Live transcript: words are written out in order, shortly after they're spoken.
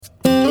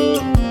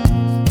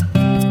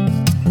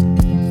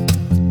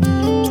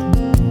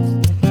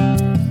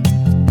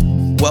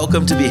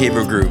welcome to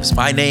Behavioral Grooves.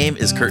 My name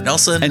is Kurt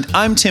Nelson. And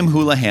I'm Tim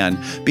Houlihan.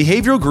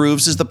 Behavioral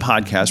Grooves is the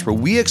podcast where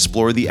we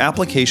explore the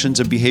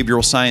applications of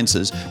behavioral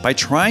sciences by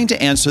trying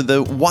to answer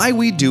the why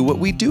we do what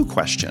we do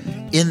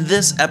question. In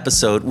this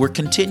episode, we're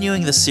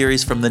continuing the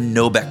series from the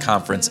NOBEC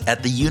conference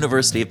at the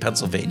University of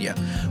Pennsylvania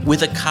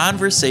with a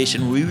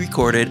conversation we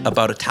recorded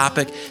about a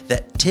topic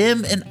that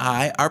Tim and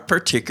I are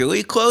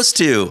particularly close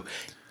to.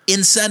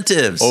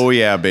 Incentives. Oh,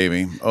 yeah,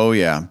 baby. Oh,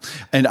 yeah.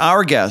 And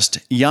our guest,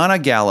 Jana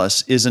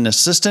Gallus, is an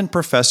assistant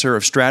professor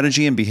of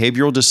strategy and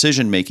behavioral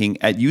decision-making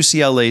at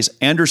UCLA's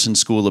Anderson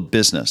School of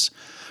Business.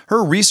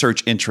 Her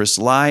research interests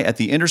lie at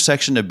the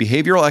intersection of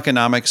behavioral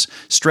economics,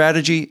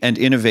 strategy, and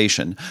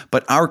innovation.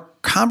 But our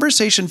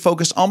conversation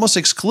focused almost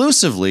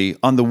exclusively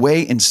on the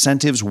way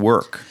incentives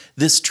work.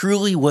 This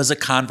truly was a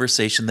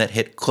conversation that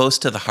hit close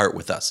to the heart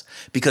with us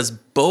because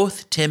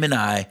both Tim and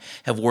I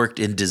have worked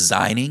in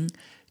designing,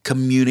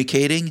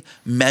 communicating,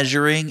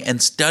 measuring,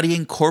 and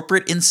studying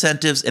corporate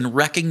incentives and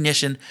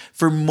recognition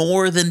for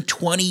more than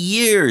 20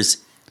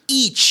 years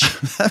each.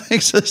 That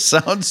makes us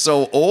sound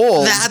so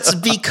old. That's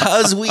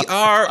because we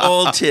are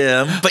old,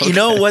 Tim. But you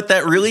know what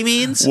that really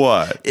means?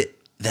 What?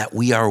 That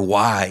we are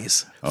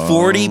wise.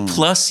 40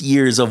 plus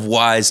years of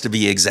wise, to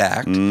be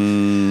exact.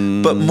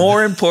 But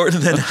more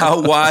important than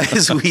how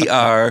wise we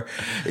are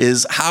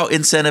is how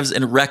incentives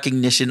and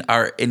recognition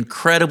are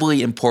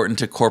incredibly important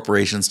to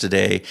corporations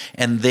today,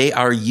 and they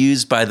are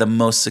used by the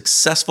most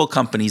successful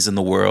companies in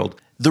the world.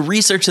 The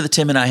research that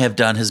Tim and I have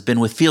done has been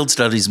with field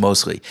studies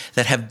mostly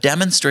that have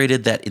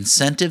demonstrated that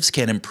incentives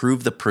can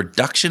improve the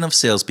production of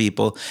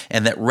salespeople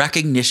and that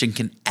recognition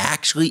can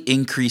actually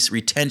increase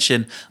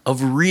retention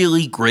of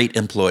really great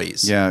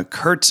employees. Yeah,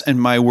 Kurt's and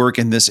my work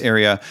in this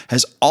area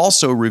has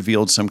also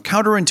revealed some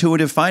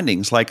counterintuitive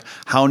findings, like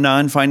how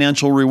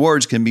non-financial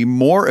rewards can be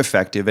more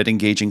effective at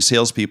engaging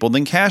salespeople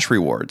than cash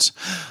rewards.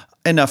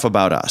 Enough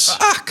about us.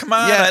 Come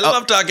on. I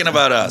love talking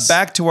about us.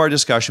 Back to our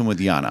discussion with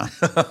Jana.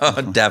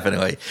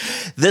 Definitely.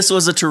 This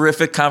was a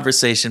terrific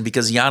conversation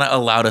because Jana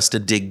allowed us to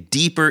dig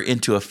deeper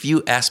into a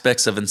few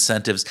aspects of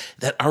incentives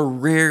that are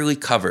rarely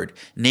covered,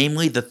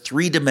 namely the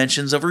 3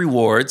 dimensions of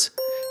rewards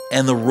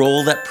and the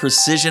role that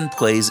precision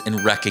plays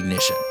in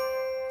recognition.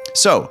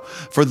 So,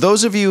 for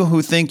those of you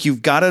who think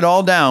you've got it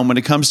all down when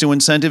it comes to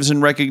incentives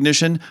and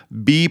recognition,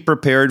 be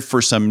prepared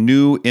for some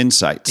new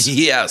insights.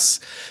 Yes.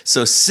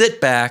 So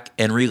sit back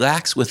and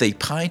relax with a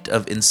pint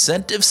of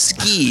incentive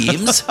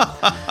schemes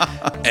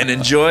and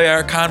enjoy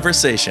our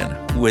conversation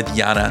with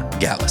Jana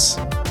Gallus.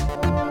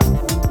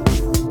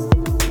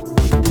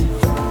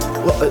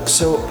 Well,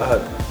 so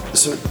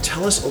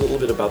tell us a little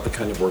bit about the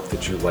kind of work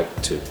that you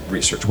like to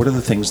research. What are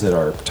the things that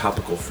are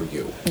topical for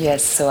you?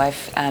 Yes, so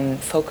I've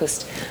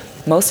focused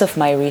most of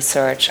my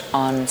research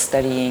on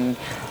studying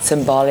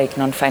symbolic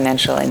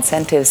non-financial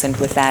incentives, and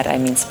with that I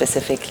mean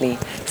specifically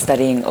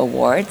studying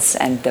awards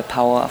and the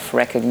power of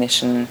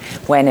recognition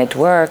when it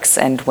works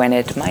and when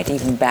it might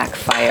even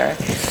backfire.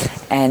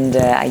 And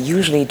I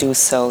usually do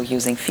so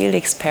using field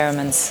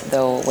experiments,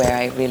 though, where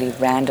I really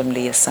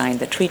randomly assign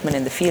the treatment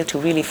in the field to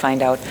really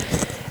find out,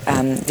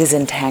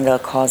 disentangle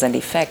cause and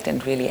effect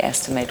and really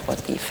estimate what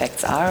the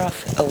effects are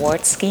of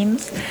award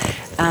schemes,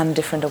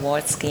 different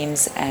award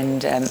schemes.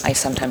 And I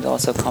sometimes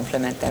also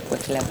complement that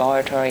with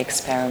laboratory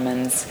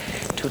experiments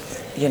to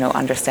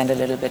understand a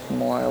little bit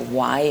more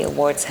why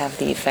awards have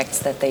the effects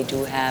that they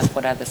do have,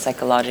 what are the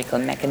psychological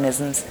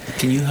mechanisms.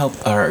 Can you help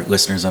our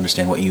listeners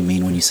understand what you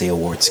mean when you say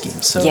award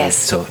schemes? Yes.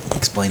 So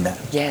explain that.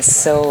 Yes.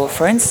 So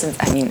for instance,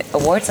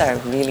 awards are a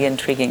really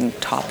intriguing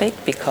topic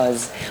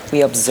because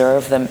we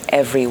observe them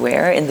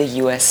everywhere in the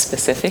US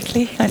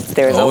specifically.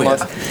 There's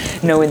almost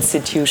no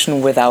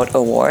institution without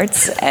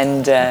awards.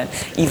 And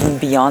even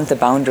beyond the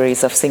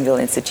boundaries of single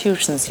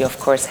institutions, you of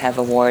course have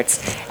awards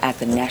at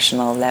the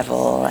national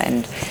level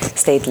and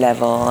state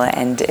level,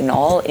 and in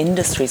all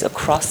industries,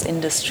 across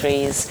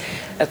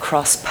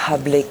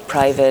public,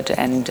 private,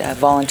 and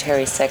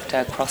voluntary sector,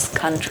 across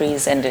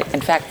countries, and in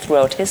fact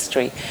throughout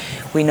history.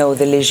 We know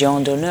the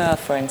Légion d'honneur,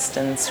 for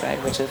instance, right,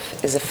 which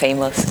is a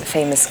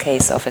famous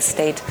case of a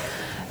state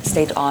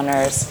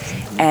honors.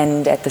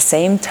 And at the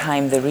same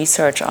time, the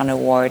research on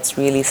awards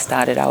really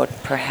started out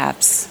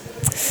perhaps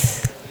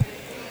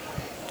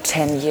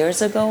 10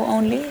 years ago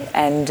only,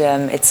 and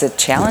it's a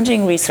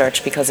challenging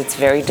research because it's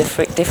very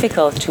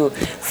difficult to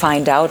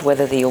find out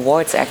whether the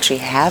awards actually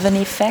have an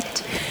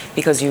effect,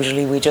 because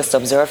usually we just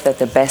observe that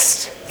the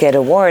best get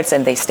awards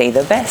and they stay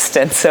the best,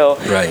 and so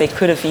they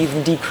could have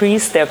even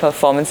decreased their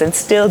performance and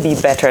still be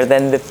better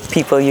than the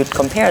people you'd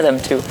compare them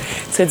to.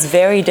 So it's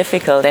very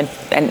difficult,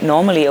 and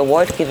normally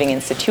award-giving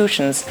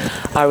institutions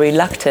are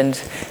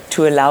reluctant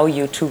to allow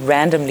you to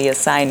randomly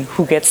assign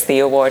who gets the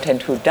award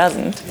and who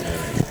doesn't.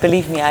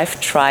 Believe me,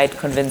 I've tried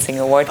convincing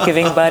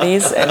award-giving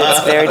bodies, and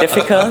it's very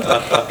difficult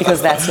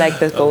because that's like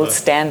the gold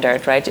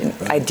standard, right?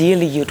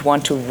 Ideally, you'd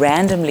want to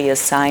randomly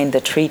assign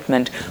the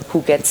treatment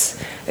who gets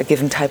a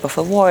given type of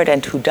award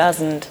and who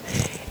doesn't.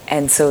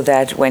 And so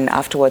that when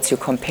afterwards you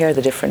compare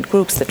the different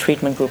groups, the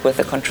treatment group with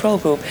the control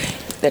group,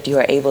 that you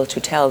are able to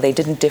tell, they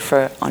didn't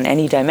differ on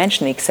any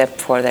dimension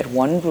except for that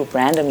one group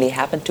randomly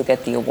happened to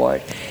get the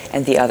award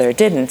and the other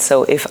didn't.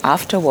 So if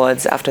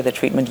afterwards, after the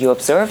treatment, you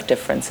observe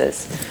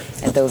differences,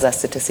 and those are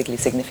statistically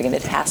significant,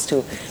 it has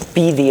to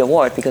be the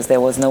award because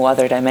there was no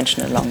other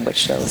dimension along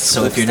which those.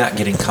 So if you're not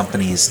getting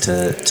companies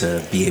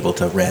to be able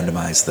to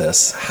randomize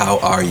this, how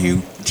are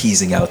you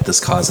teasing out this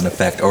cause and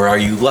effect? Or are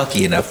you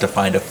lucky enough to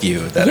find a few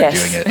that are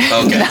doing it?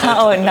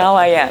 Okay. Now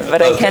I am.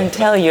 But I can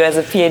tell you as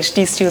a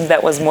PhD student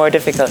that was more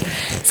difficult.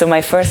 So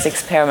my first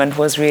experiment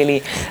was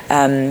really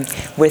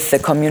with the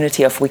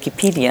community of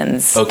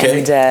Wikipedians. Okay.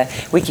 And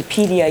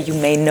Wikipedia, you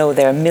may know,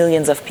 there are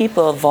millions of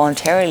people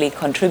voluntarily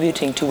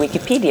contributing to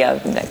Wikipedia,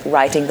 like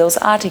writing those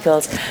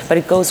articles, but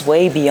it goes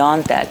way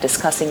beyond that,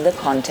 discussing the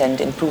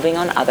content, improving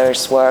on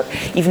others' work,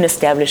 even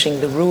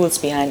establishing the rules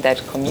behind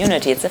that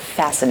community. It's a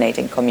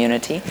fascinating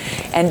community,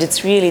 and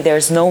it's really,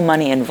 there's no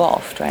money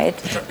involved, right?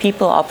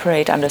 People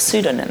operate under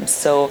pseudonyms,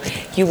 so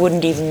you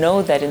wouldn't even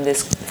know that in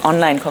this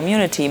online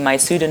community my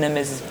pseudonym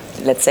is,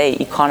 let's say,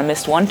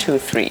 Economist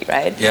 123,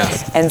 right? Yeah.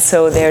 And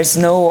so there's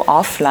no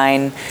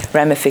offline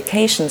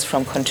ramifications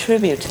from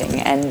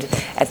contributing. And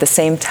at the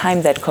same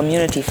time, that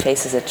community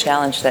faces a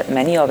challenge that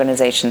many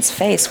organizations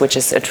face, which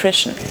is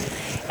attrition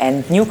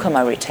and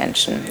newcomer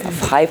retention of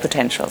high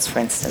potentials, for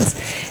instance.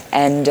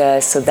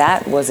 And so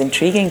that was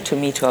intriguing to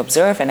me to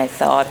observe, and I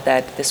thought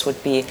that this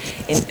would be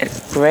a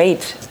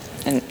great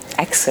and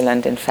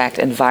excellent, in fact,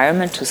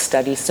 environment to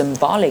study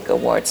symbolic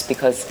awards,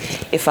 because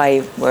if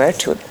I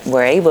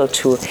were able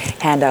to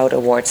hand out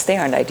awards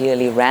there and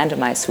ideally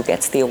randomize who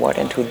gets the award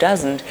and who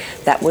doesn't,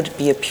 that would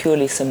be a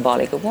purely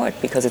symbolic award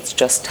because it's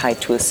just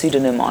tied to a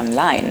pseudonym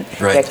online.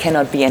 Right. There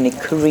cannot be any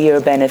career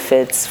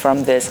benefits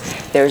from this.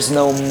 There's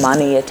no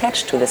money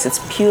attached to this. It's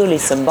purely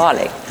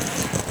symbolic.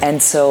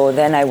 And so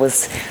then I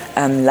was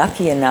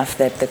lucky enough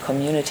that the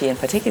community, in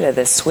particular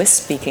the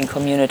Swiss-speaking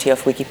community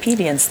of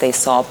Wikipedians, they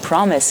saw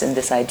promise in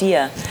this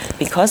idea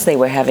because they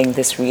were having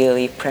this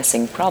really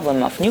pressing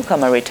problem of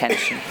newcomer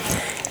retention.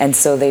 And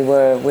so they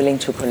were willing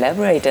to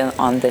collaborate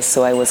on this.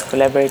 So I was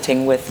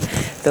collaborating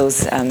with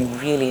those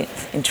really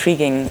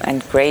intriguing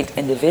and great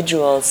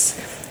individuals,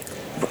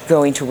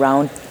 going to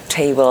round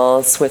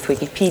tables with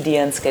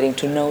Wikipedians, getting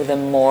to know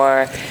them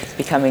more,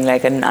 becoming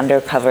like an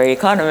undercover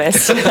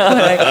economist,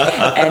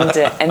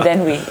 and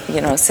then we,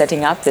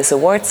 setting up this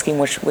award scheme,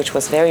 which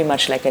was very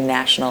much like a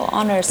national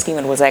honor scheme.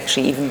 It was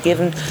actually even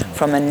given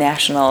from a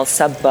national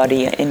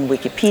sub-body in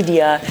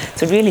Wikipedia,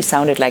 so it really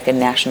sounded like a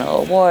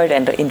national award.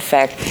 And in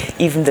fact,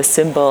 even the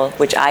symbol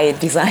which I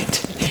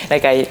designed,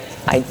 like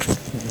I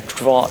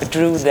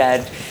drew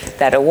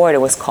that award.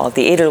 It was called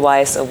the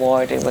Edelweiss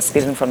Award. It was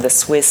given from the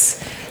Swiss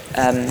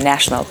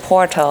national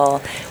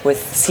portal with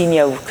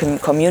senior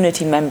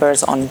community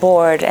members on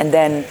board, and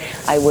then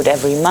I would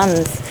every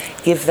month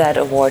give that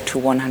award to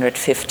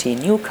 150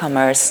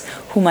 newcomers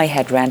whom I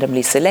had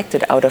randomly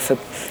selected out of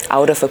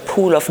a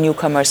pool of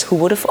newcomers who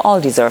would have all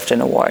deserved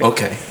an award.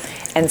 Okay.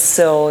 And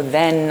so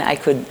then I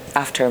could,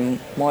 after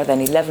more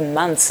than 11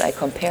 months, I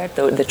compared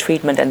the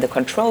treatment and the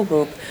control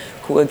group,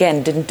 who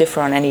again didn't differ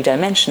on any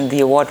dimension. The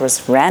award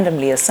was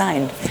randomly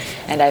assigned,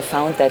 and I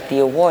found that the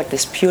award,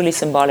 this purely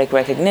symbolic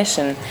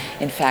recognition,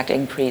 in fact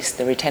increased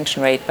the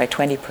retention rate by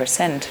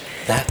 20%.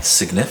 That's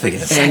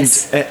significant.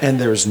 Yes. And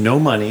there's no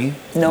money.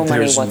 No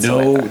money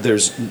whatsoever.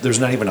 There's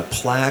not even a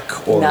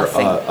plaque or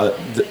nothing.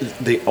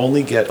 They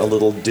only get a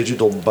little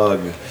digital bug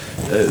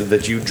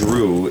that you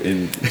drew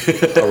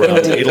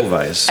around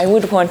Edelweiss. I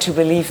would want to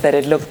believe that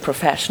it looked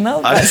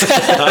professional, but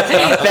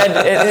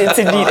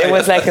it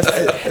was like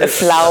a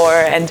flower,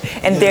 and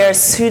their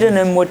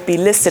pseudonym would be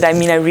listed. I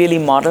mean, I really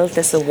modeled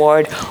this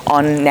award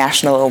on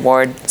national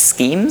award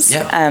schemes,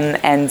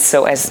 and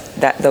so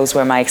those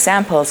were my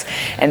examples,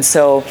 and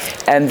so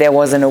there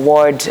was an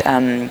award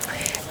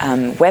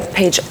web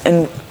page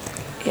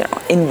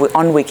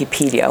on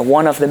Wikipedia.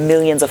 One of the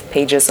millions of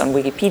pages on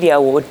Wikipedia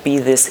would be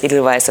this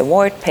Edelweiss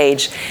Award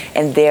page,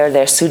 and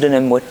their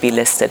pseudonym would be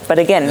listed. But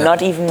again,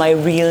 not even my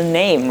real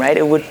name, right?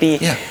 It would be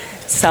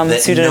some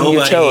pseudonym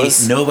you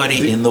chose.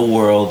 Nobody in the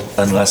world,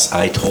 unless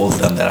I told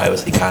them that I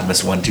was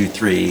Economist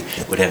 123,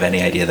 would have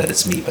any idea that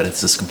it's me, but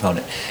it's this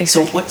component. Exactly.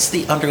 So what's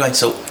the underlying,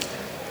 so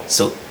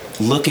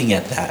looking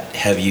at that,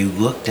 have you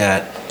looked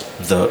at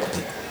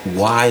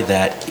why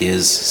that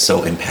is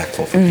so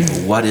impactful for people?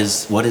 What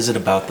is it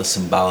about the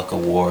symbolic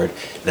award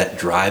that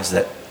drives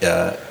that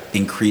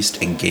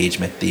increased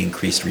engagement, the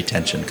increased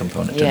retention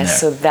component in there?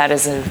 Yes, so that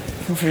is a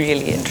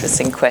really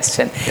interesting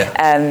question,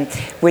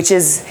 which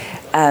is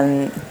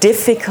it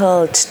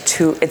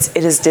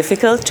is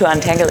difficult to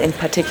untangle, in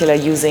particular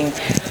using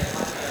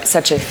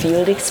such a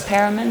field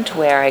experiment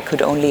where I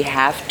could only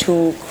have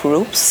two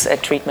groups, a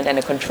treatment and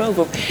a control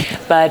group.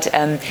 But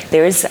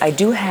I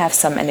do have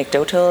some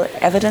anecdotal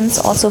evidence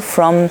also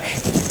from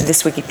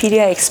this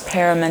Wikipedia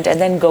experiment, and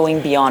then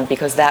going beyond,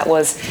 because that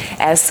was,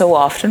 as so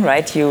often,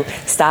 right? You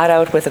start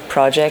out with a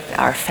project,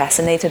 are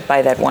fascinated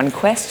by that one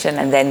question,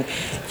 and then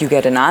you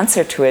get an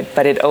answer to it,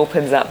 but it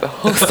opens up a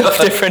host of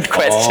different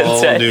questions.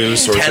 All right? new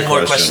sorts 10 of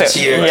more questions.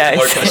 questions here, Yeah, 10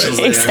 more questions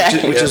later.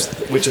 exactly.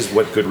 Which is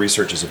what good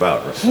research is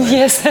about, right?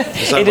 Yes, not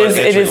it about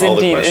answering is all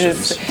the indeed.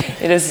 questions.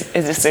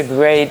 It is a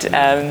great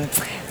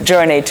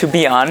journey to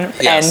be on.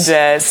 Yes.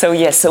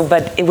 And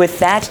but with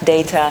that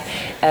data,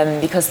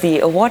 because the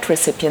award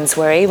recipients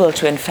were able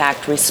to in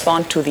fact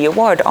respond to the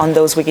award on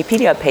those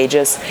Wikipedia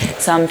pages,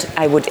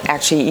 I would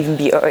actually even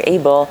be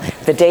able,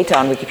 the data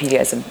on Wikipedia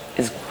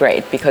is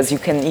great, because you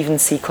can even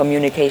see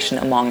communication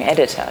among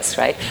editors,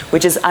 right?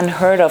 Which is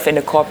unheard of in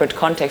a corporate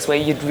context where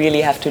you'd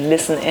really have to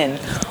listen in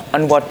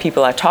on what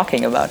people are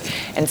talking about.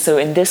 And so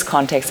in this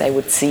context, I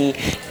would see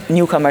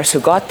newcomers who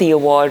got the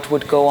award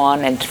would go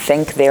on and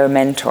thank their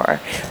mentor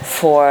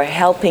for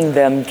helping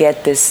them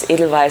get this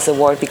Edelweiss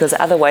award, because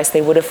otherwise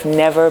they would have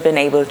never been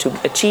able to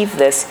achieve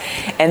this.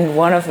 And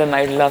one of them,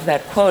 I love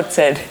that quote,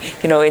 said,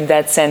 in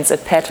that sense, a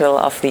petal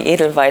of the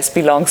Edelweiss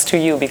belongs to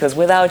you, because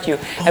without you,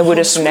 I would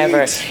have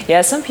never.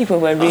 Yeah, some people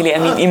were really,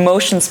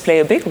 emotions play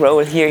a big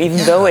role here, even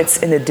though it's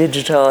in a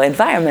digital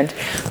environment,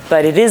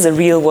 but it is a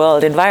real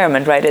world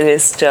environment, right? It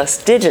is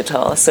just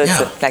digital, so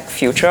it's like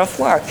future of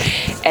work.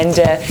 And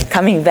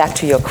coming back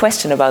to your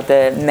question about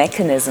the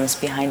mechanisms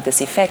behind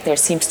this effect, there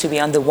seems to be,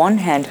 on the one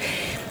hand,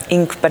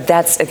 but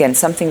that's, again,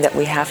 something that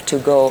we have to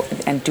go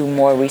and do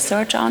more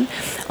research on.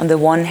 On the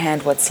one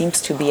hand, what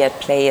seems to be at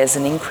play is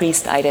an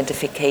increased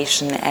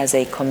identification as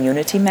a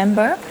community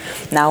member.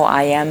 Now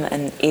I am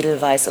an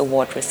Edelweiss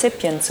Award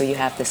recipient, so you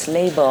have this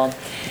label,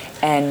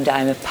 and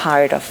I'm a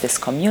part of this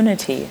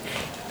community.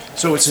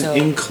 So it's an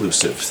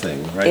inclusive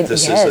thing, right?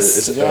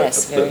 Yes,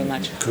 very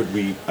much.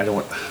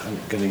 I'm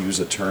going to use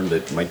a term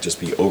that might just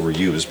be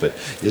overused, but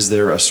is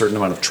there a certain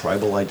amount of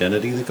tribal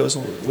identity that goes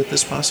with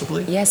this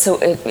possibly? Yeah, so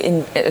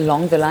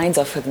along the lines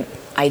of an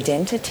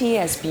identity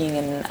as being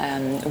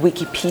an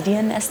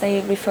Wikipedian, as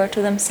they refer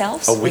to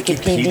themselves. A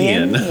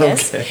Wikipedian,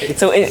 yes. Okay.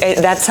 So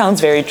that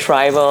sounds very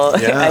tribal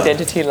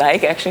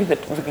identity-like, actually, but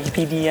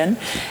Wikipedian.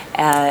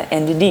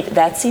 And indeed,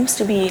 that seems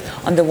to be,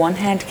 on the one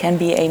hand, can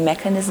be a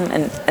mechanism,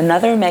 and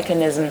another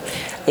mechanism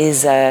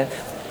is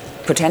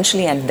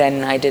potentially, and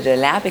then I did a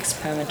lab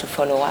experiment to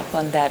follow up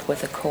on that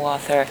with a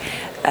co-author,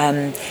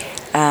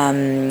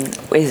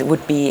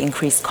 would be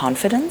increased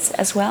confidence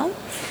as well.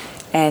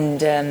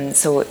 And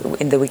so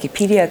in the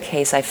Wikipedia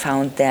case, I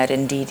found that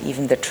indeed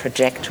even the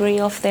trajectory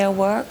of their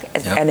work,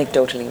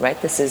 anecdotally,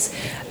 right, this is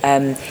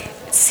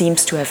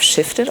seems to have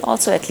shifted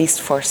also, at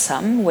least for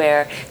some,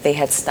 where they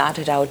had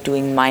started out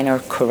doing minor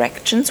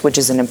corrections, which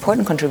is an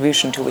important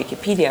contribution to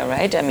Wikipedia,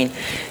 right? I mean,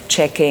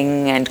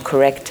 checking and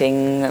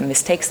correcting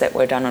mistakes that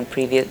were done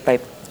by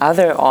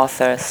other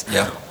authors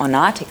on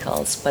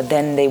articles, but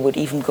then they would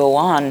even go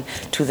on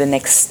to the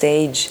next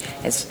stage,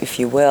 as if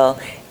you will,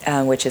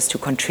 which is to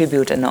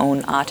contribute an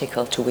own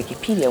article to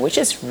Wikipedia, which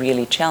is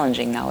really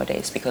challenging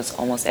nowadays because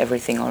almost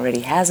everything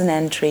already has an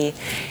entry,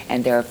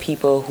 and there are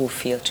people who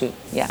feel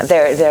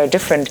there are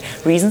different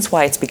reasons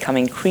why it's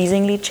becoming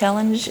increasingly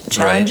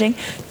challenging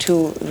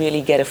to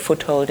really get a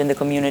foothold in the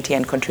community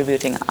and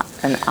contributing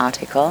an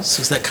article.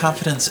 So is that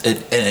confidence,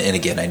 and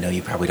again, I know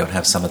you probably don't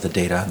have some of the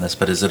data on this,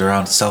 but is it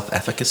around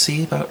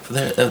self-efficacy about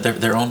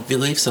their own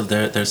beliefs of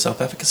their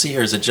self-efficacy,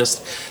 or is it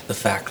just the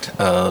fact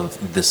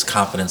of this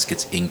confidence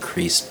gets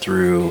increased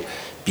through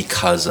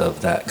because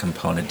of that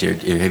component?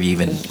 Have you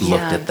even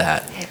looked at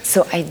that?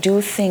 So I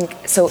do think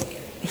so.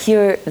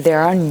 Here they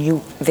are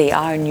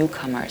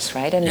newcomers,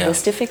 right? And it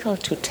is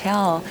difficult to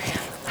tell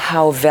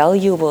how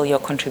valuable your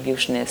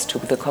contribution is to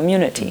the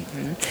community.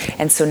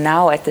 And so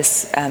now at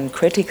this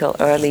critical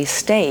early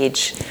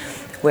stage,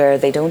 where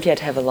they don't yet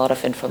have a lot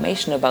of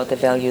information about the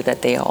value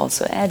that they are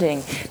also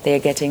adding, they are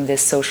getting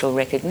this social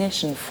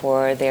recognition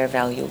for their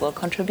valuable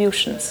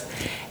contributions.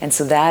 And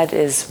so that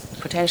is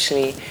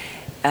potentially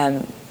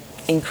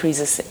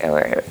increases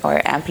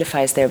or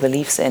amplifies their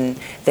beliefs in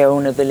their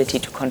own ability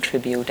to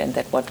contribute, and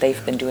that what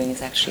they've been doing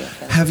is actually of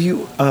value. Have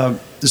you?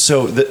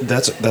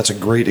 That's a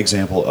great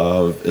example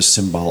of a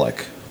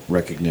symbolic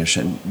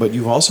recognition. But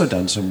you've also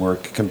done some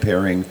work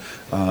comparing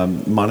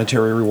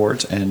monetary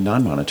rewards and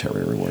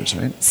non-monetary rewards,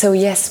 right? So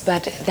yes,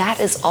 but that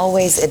is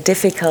always a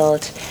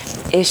difficult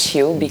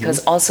issue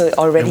because also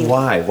already. And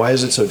why? Why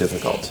is it so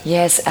difficult?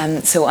 Yes.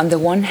 So on the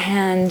one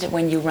hand,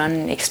 when you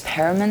run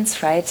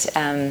experiments, right?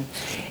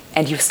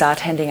 And you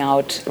start handing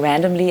out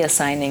randomly,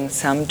 assigning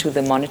some to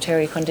the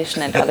monetary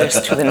condition and others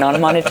to the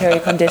non-monetary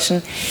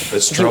condition.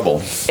 It's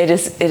trouble. It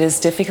is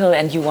difficult,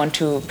 and you want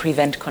to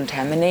prevent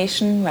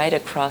contamination, right,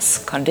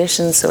 across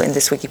conditions. So in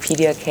this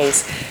Wikipedia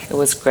case, it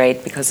was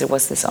great because it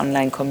was this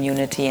online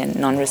community and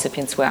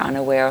non-recipients were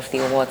unaware of the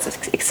award's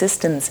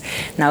existence.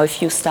 Now,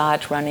 if you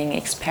start running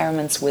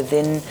experiments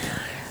within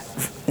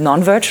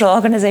non-virtual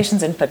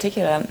organizations in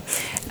particular,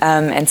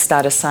 and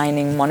start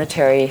assigning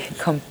monetary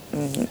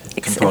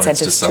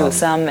incentives to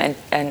some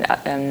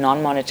and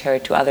non-monetary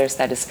to others,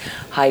 that is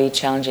highly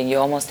challenging. You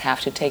almost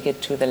have to take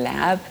it to the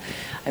lab.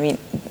 I mean,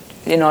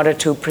 in order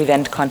to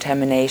prevent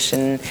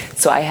contamination.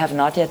 So I have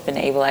not yet been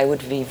able, I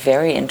would be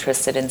very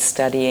interested in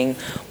studying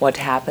what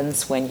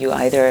happens when you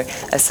either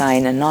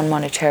assign a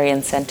non-monetary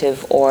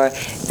incentive, or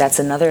that's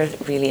another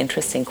really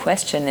interesting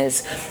question,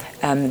 is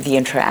the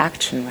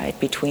interaction, right,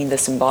 between the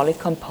symbolic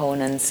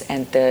components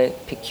and the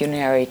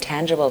pecuniary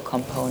tangible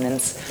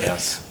components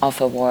of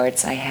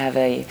awards. I have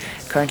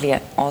currently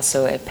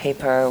also a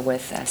paper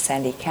with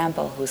Sandy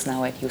Campbell, who's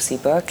now at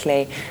UC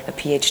Berkeley, a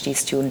PhD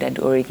student, and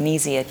Uri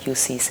Gnisi at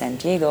UC San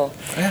Diego,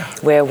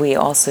 where we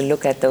also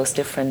look at those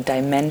different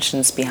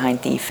dimensions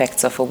behind the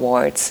effects of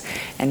awards.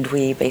 And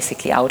we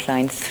basically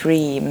outline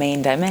 3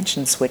 main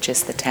dimensions, which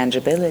is the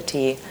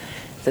tangibility,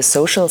 the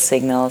social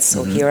signals.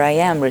 So here I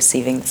am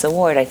receiving this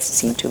award. I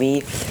seem to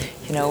be,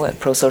 a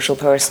pro-social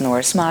person or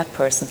a smart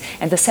person,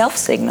 and the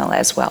self-signal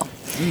as well.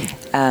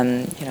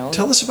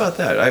 Tell us about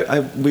that.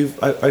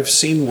 I've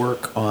seen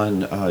work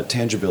on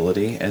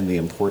tangibility and the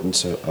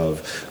importance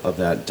of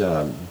that.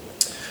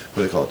 What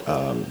do they call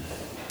it?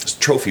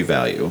 Trophy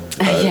value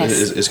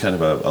is kind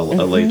of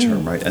a lay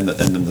term, right? And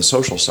then the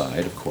social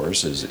side, of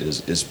course,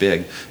 is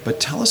big.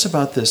 But tell us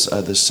about this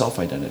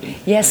self-identity.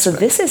 Yes, aspect. So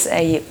this is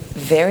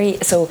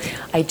so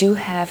I do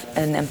have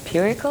an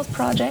empirical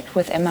project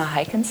with Emma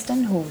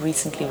Heikensten, who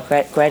recently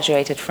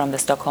graduated from the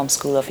Stockholm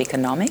School of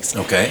Economics,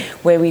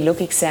 where we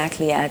look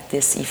exactly at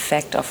this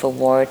effect of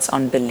awards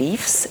on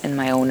beliefs in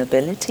my own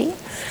ability.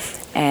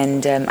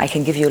 And I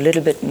can give you a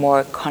little bit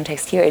more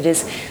context here. It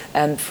is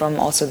from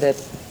also the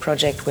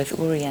project with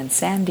Uri and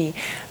Sandy.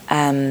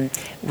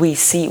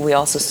 We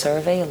also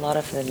survey a lot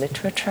of the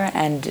literature,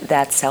 and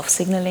that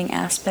self-signaling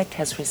aspect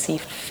has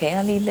received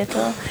fairly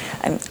little,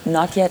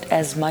 not yet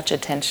as much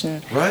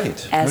attention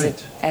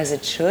as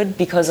it should,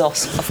 because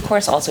of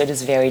course also it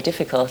is very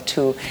difficult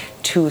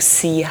to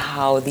see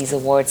how these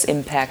awards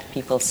impact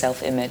people's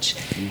self-image.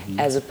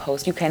 As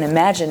opposed, you can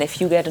imagine if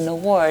you get an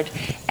award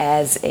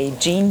as a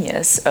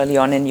genius early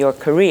on in your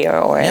career,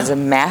 or as a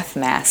math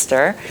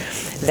master,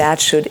 that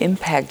should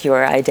impact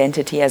your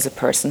identity as a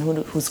person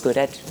who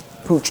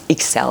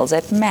excels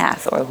at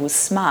math, or who's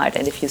smart.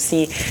 And if you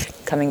see,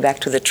 coming back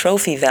to the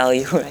trophy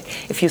value, right,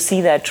 if you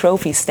see that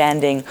trophy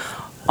standing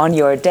on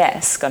your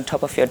desk, on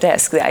top of your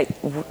desk,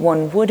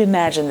 one would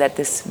imagine that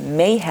this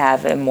may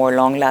have a more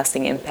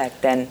long-lasting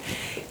impact than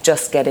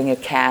just getting a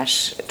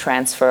cash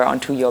transfer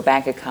onto your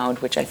bank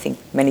account, which I think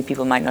many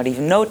people might not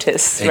even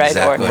notice,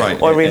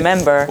 or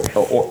remember.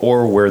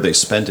 Or where they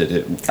spent it,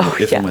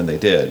 if and when they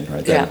did,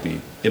 right? That would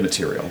be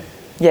immaterial.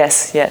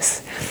 Yes.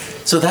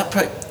 So that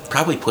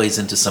probably plays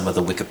into some of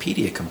the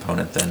Wikipedia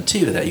component then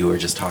too, that you were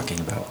just talking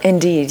about.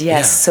 Indeed,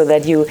 yes. So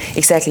that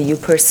you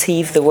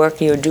perceive the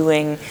work you're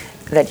doing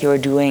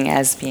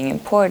as being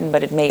important,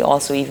 but it may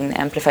also even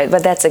amplify it.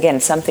 But that's, again,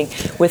 something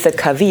with a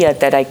caveat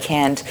that I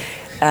can't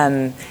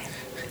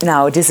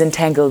now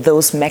disentangle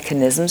those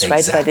mechanisms,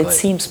 right? But it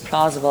seems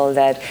plausible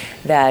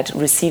that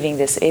receiving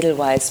this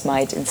Edelweiss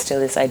might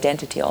instill this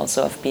identity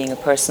also of being a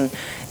person,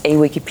 a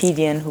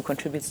Wikipedian who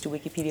contributes to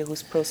Wikipedia,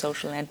 who's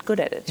pro-social and good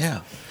at it.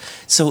 Yeah.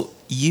 So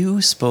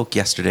you spoke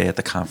yesterday at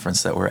the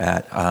conference that we're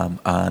at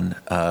on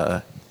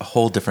a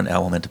whole different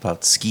element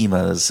about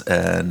schemas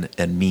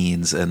and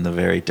means, and the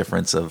very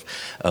difference of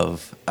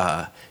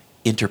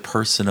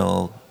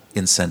interpersonal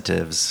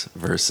incentives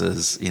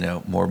versus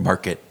more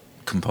market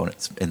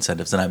components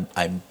incentives, and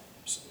I'm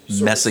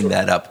messing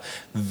that up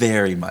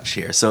very much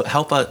here. So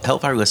help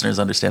our listeners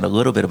understand a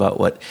little bit about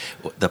what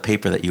the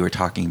paper that you were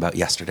talking about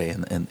yesterday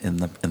in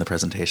the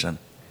presentation.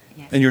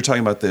 And you're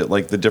talking about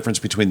the difference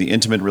between the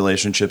intimate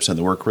relationships and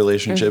the work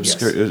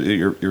relationships.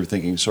 You're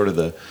thinking sort of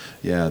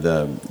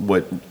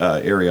what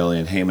Ariely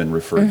and Heyman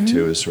referred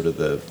to as sort of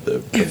the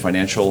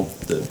financial,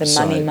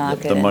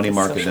 the money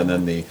market, and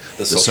then the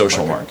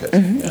social market.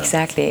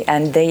 Exactly,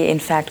 and they in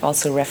fact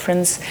also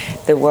reference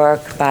the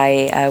work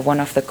by one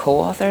of the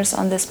co-authors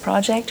on this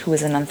project, who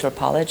is an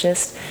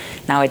anthropologist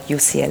now at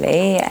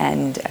UCLA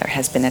and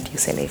has been at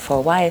UCLA for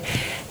a while,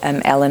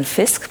 Alan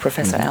Fisk,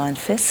 Professor Alan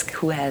Fisk,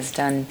 who has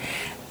done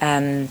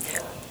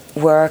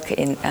work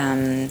in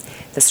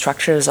the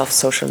structures of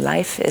social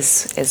life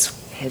is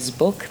his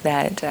book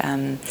that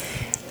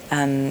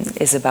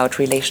is about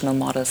relational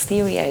models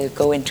theory. I'll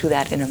go into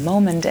that in a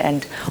moment.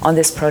 And on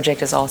this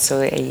project is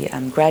also a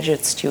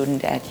graduate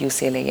student at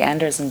UCLA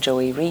Anderson,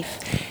 Joey Reif,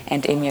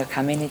 and Emir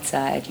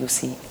Kamenica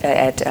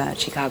at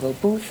Chicago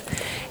Booth.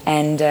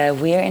 And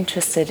we are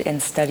interested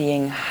in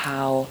studying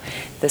how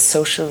the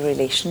social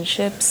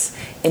relationships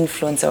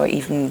influence or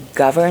even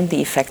govern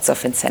the effects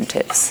of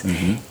incentives.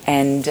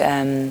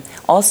 And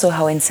also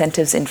how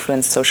incentives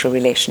influence social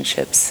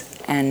relationships.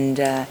 And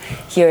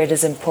here it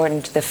is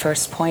important, the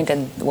first point,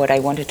 and what I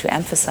wanted to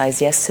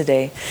emphasize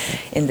yesterday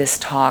in this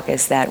talk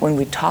is that when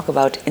we talk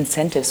about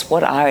incentives,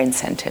 what are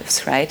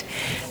incentives, right?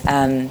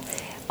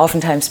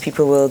 oftentimes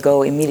people will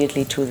go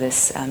immediately to this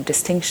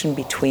distinction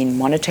between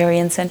monetary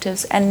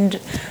incentives and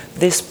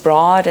this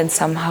broad and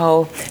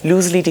somehow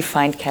loosely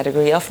defined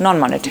category of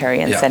non-monetary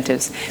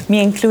incentives. Me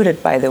included,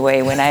 by the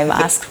way. When I'm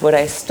asked what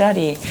I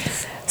study,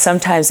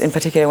 sometimes, in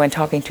particular when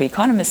talking to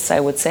economists, I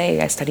would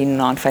say I study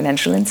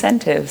non-financial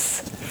incentives,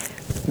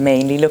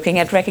 mainly looking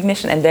at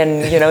recognition, and then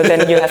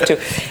then you have to.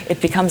 It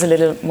becomes a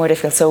little more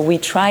difficult. So we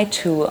try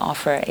to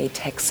offer a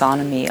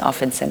taxonomy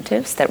of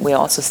incentives that we're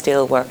also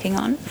still working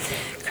on.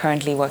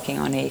 Currently working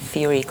on a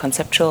theory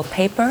conceptual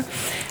paper,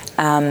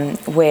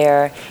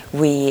 where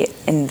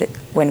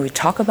when we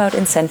talk about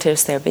incentives,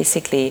 they're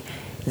basically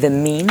the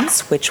means,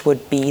 which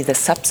would be the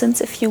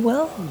substance, if you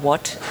will,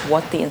 what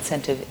the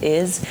incentive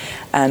is.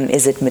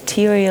 Is it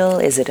material?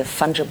 Is it a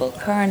fungible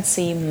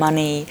currency,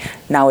 money,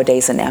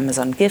 nowadays an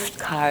Amazon gift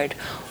card?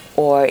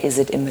 Or is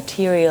it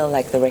immaterial,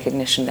 like the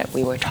recognition that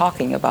we were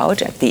talking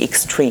about at the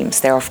extremes?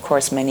 There are, of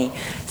course, many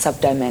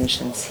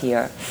subdimensions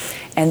here.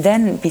 And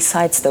then,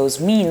 besides those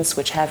means,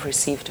 which have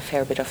received a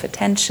fair bit of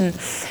attention,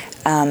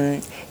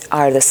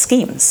 are the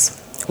schemes,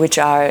 which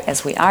are,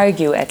 as we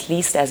argue, at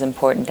least as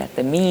important as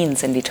the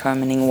means in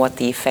determining what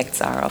the effects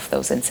are of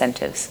those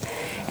incentives.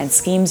 And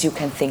schemes, you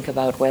can think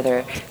about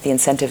whether the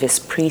incentive is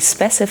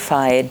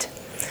pre-specified,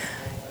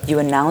 you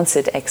announce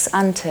it ex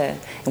ante,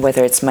 and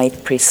whether it's made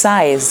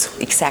precise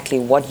exactly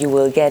what you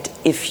will get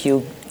if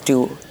you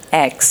do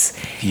X.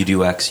 If you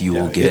do X, you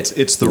will get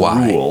it's the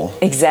Y. rule.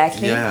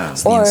 Exactly. Yeah.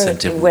 It's the or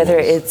incentive whether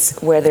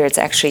rules. it's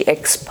actually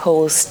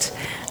exposed,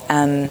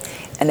 an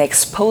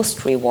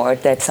exposed reward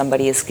that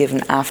somebody is given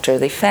after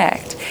the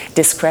fact.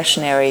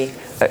 Discretionary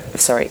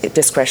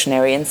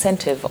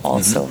incentive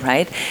also,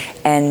 right?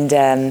 And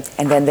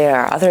then there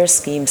are other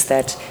schemes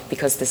that,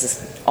 because this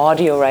is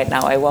audio right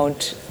now, I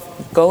won't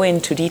go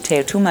into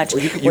detail too much.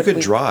 Well, you could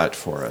draw it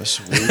for us.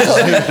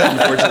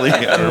 Unfortunately,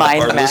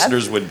 our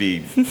listeners would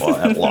be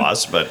at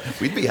loss, but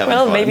we'd be having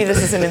fun. Well, maybe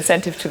this is an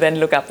incentive to then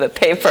look up the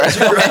paper.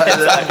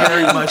 Right,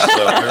 very much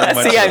so. Very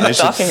much See, so. I'm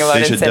talking about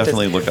They should incentives.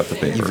 definitely look up the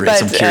paper. You've raised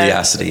some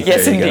curiosity.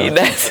 Yes, There you indeed.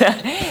 go.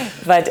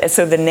 But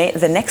so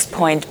the next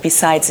point,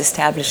 besides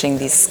establishing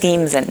these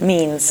schemes and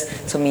means,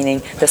 so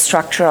meaning the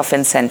structure of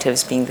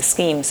incentives being the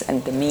schemes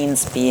and the means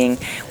being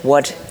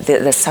what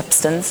the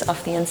substance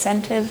of the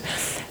incentive,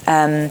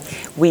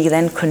 we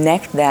then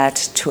connect that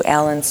to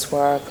Allen's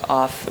work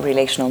of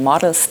relational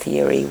models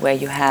theory, where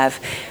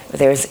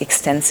there's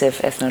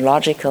extensive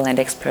ethnological and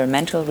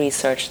experimental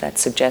research that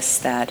suggests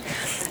that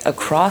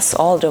across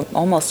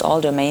almost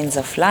all domains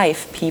of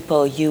life,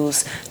 people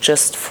use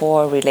just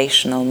 4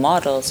 relational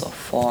models or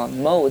 4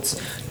 modes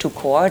to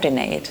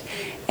coordinate.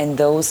 And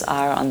those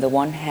are, on the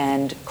one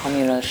hand,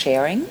 communal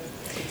sharing,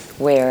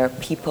 where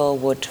people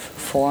would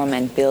form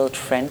and build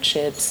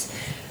friendships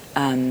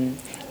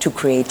to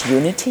create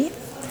unity.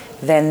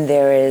 Then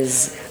there is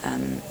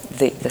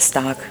the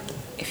stark,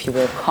 if you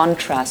will,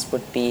 contrast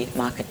would be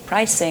market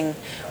pricing,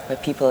 where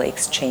people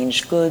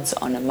exchange goods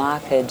on a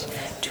market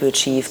to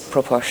achieve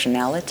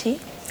proportionality.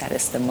 That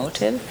is the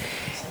motive.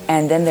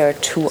 And then there are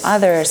 2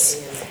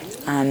 others,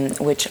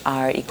 which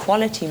are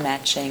equality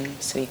matching.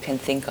 So you can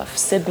think of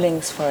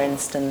siblings, for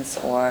instance,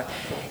 or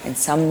in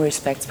some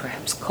respects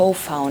perhaps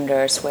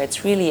co-founders, where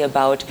it's really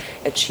about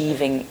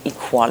achieving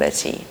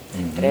equality,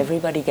 that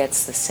everybody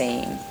gets the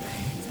same.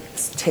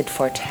 It's tit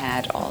for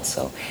tat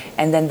also.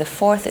 And then the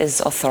 4th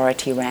is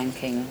authority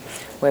ranking,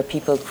 where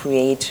people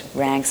create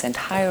ranks and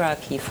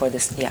hierarchy for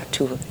this,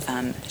 to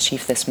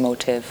achieve this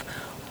motive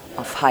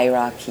of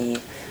hierarchy,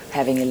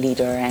 having a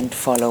leader and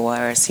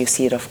followers. You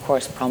see it, of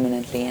course,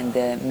 prominently in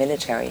the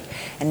military.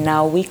 And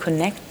now we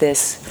connect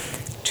this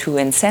to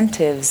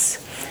incentives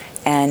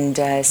and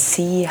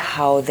see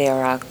how there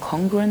are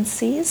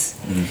congruencies,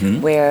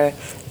 where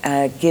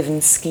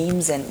given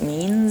schemes and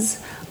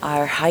means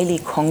are highly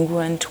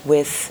congruent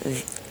with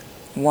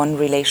one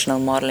relational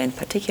model in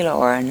particular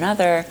or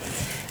another.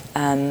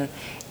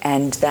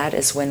 And that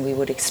is when we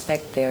would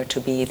expect there to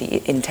be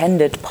the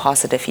intended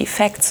positive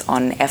effects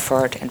on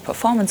effort and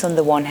performance on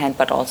the one hand,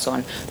 but also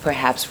on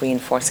perhaps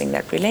reinforcing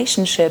that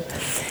relationship.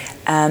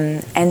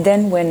 And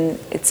then when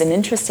it's an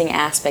interesting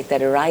aspect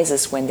that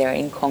arises when there are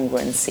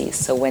incongruencies.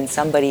 So when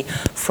somebody,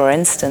 for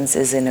instance,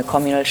 is in a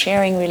communal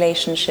sharing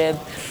relationship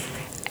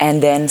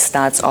and then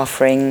starts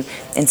offering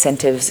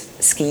incentives,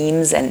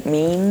 schemes and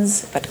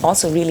means, but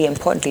also really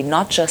importantly,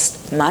 not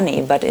just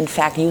money, but in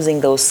fact using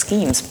those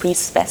schemes,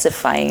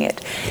 pre-specifying it,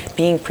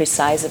 being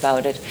precise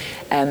about it,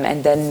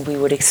 and then we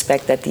would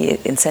expect that the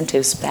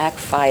incentives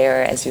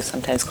backfire, as you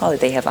sometimes call it.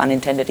 They have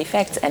unintended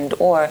effects and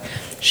or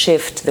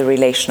shift the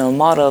relational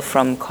model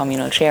from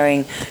communal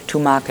sharing to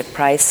market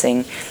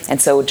pricing.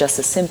 And so just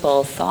a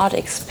simple thought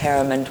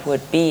experiment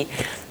would be,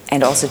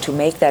 and also to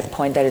make that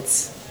point that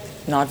it's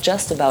not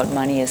just about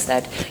money, is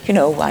that,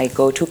 I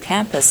go to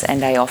campus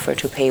and I offer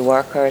to pay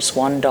workers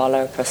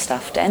 $1 per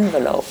stuffed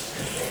envelope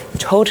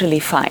totally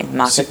fine.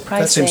 Market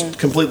pricing. That seems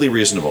completely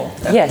reasonable.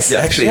 Yes.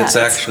 Actually, yeah, it's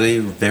actually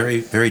very,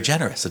 very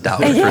generous. $1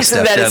 per yes,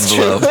 stuffed that is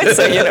envelope. true.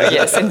 So,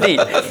 yes, indeed.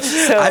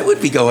 So, I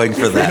would be going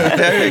for that.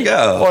 There you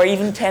go. or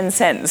even 10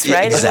 cents,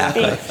 right?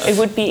 Exactly. It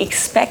would be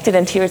expected,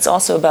 and here it's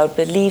also about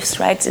beliefs,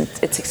 right?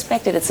 It's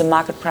expected. It's a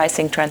market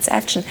pricing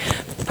transaction.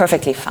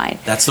 Perfectly fine.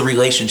 That's the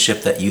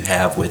relationship that you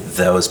have with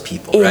those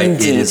people, right?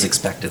 Indeed. It is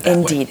expected that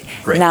Indeed. way.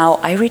 Great. Now,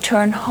 I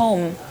return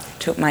home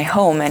to my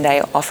home and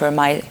I offer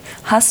my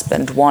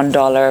husband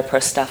 $1 per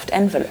stuffed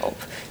envelope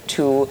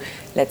to,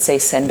 let's say,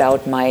 send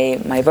out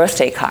my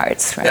birthday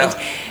cards, right?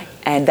 Yeah.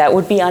 And that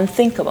would be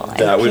unthinkable.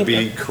 That would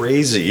be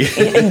crazy.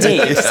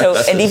 Indeed. So,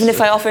 and even if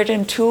I offered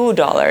him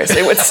 $2,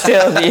 it would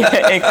still be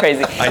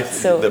crazy.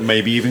 That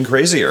may be even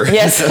crazier.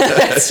 Yes,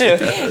 that's true.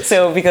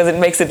 So because it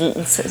makes it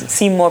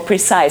seem more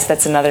precise.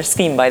 That's another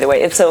scheme, by the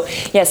way. So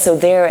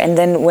there, and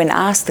then when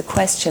asked the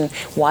question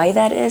why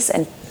that is,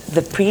 and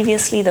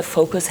previously the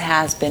focus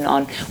has been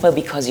on, well,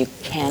 because you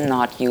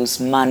cannot use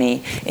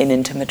money in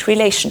intimate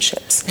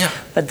relationships. Yeah.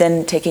 But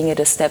then taking it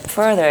a step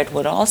further, it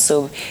would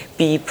also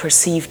be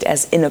perceived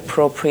as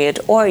inappropriate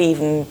or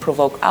even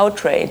provoke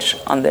outrage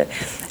on the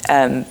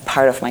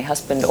part of my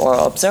husband or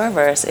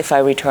observers if I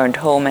returned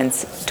home and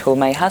told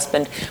my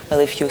husband,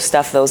 well, if you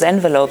stuff those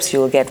envelopes,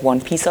 you'll get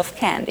one piece of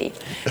candy.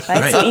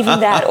 Right? So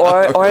even that,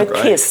 or a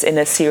kiss in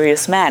a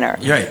serious manner.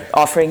 Right.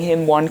 Offering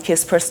him one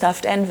kiss per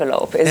stuffed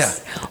envelope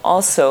is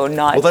also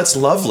not... Well, that's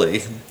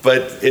lovely,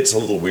 but it's a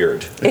little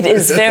weird. It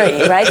is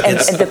very, right? And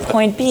the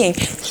point being,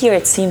 here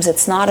it seems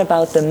it's not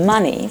about the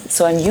money,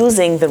 so I'm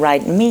using the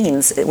right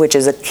means, which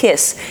is a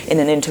kiss in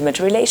an intimate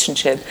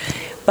relationship,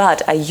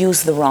 but I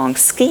use the wrong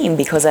scheme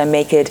because I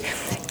make it,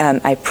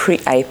 I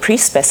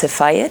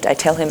pre-specify it. I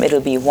tell him it'll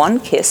be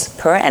one kiss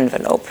per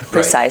envelope,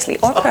 precisely,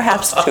 or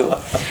perhaps two,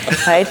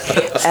 right?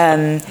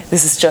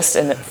 This is just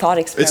a thought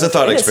experiment. It's a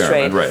thought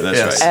experiment, right?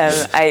 That's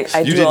right.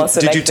 I do also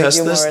did like you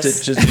test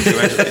this? You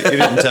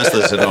didn't test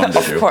this at home,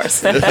 did you? Of course.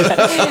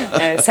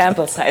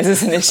 Sample size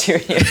is an issue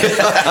here.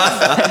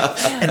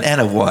 An N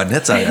of 1.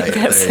 That's all right.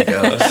 There you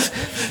go.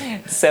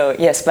 So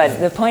yes, but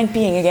the point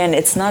being, again,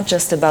 it's not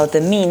just about the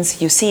means.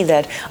 You see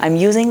that I'm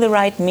using the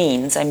right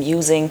means. I'm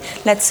using,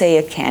 let's say,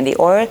 a candy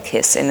or a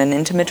kiss in an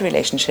intimate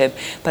relationship,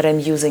 but I'm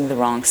using the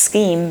wrong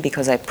scheme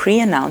because I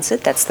pre-announce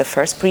it. That's the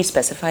first,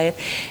 pre-specify it.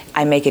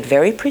 I make it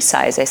very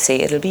precise. I say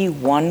it'll be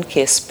one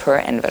kiss per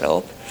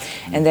envelope.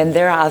 And then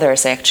there are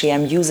others, actually.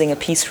 I'm using a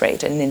piece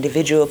rate, an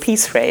individual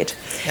piece rate,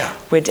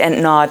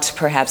 and not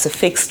perhaps a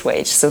fixed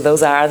wage. So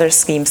those are other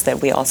schemes that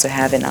we also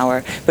have in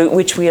but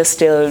which we are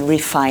still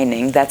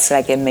refining. That's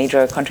like a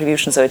major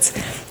contribution. So it's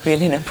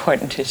really an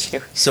important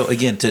issue. So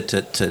again,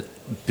 to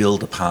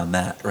build upon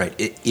that,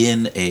 right?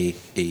 In a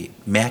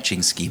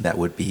matching scheme that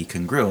would be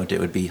congruent, it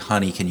would be,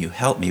 honey, can you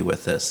help me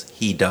with this?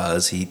 He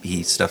does.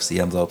 He stuffs the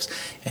envelopes.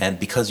 And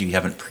because you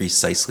haven't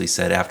precisely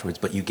said afterwards,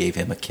 but you gave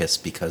him a kiss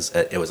because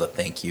it was a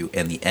thank you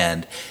in the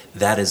end,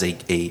 that is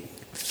a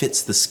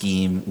fits the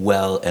scheme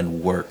well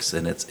and works,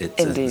 and it's a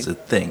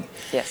thing.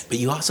 Yes. But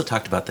you also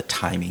talked about the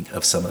timing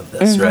of some of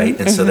this, right?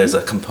 And so there's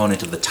a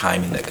component of the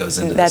timing that goes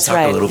into That's this. Talk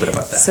right. a little bit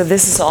about that. So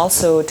this is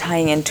also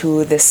tying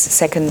into this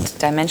second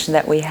dimension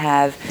that we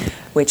have,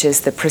 which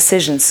is the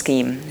precision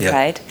scheme,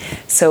 right?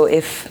 So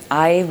if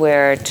I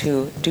were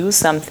to do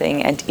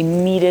something and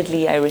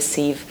immediately I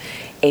receive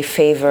a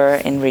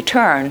favor in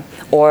return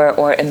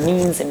or a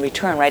means in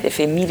return, right? If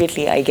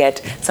immediately I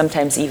get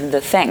sometimes even the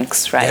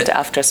thanks, right?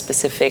 After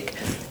specific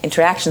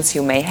interactions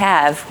you may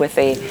have with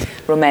a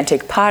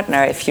romantic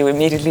partner, if you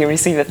immediately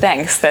receive a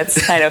thanks,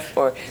 that's kind of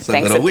for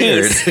thanks a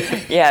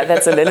piece. Yeah,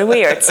 that's a little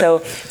weird.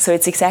 So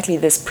it's exactly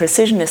this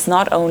precision is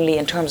not only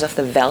in terms of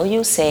the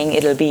value, saying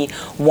it'll be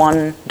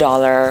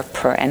 $1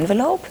 per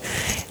envelope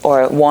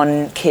or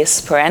one kiss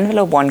per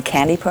envelope, one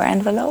candy per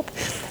envelope,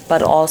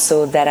 but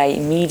also that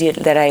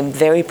I'm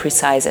very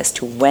precise as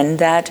to when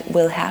that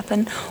will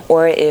happen,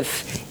 or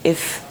if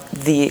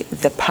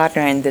the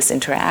partner in this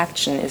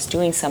interaction is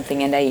doing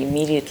something and I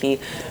immediately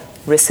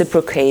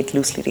reciprocate,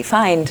 loosely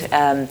defined,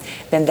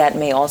 then that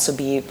may also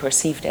be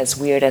perceived as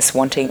weird, as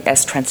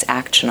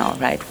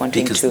transactional, right?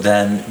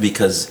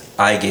 Because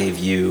I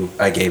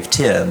gave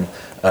Tim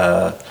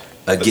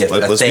a gift.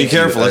 Let's be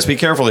careful. Let's be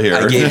careful here.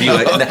 I gave you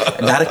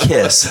not a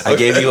kiss. I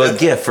gave you a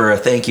gift for a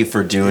thank you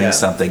for doing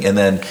something, and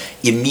then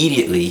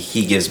immediately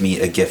he gives me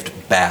a gift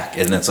back,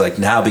 and it's like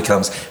now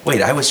becomes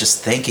wait. I was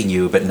just thanking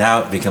you, but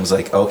now it becomes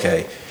like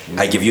okay,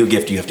 I give you a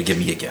gift, you have to give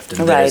me a gift,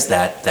 and there's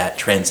that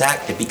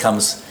transact. It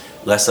becomes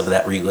less of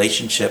that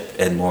relationship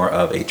and more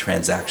of a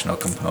transactional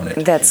component.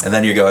 And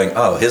then you're going,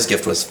 oh, his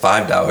gift was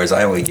 $5.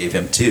 I only gave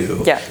him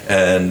 $2. Yeah.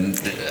 And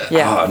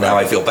now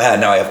I feel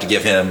bad. Now I have to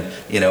give him,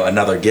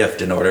 another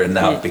gift in order. And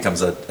now it becomes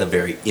a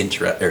very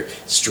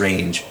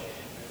strange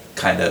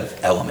kind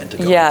of element to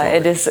go forward.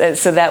 It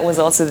is. So that was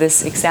also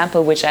this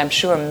example, which I'm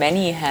sure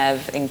many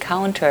have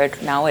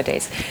encountered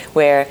nowadays,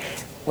 where,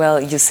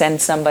 you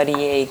send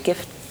somebody a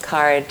gift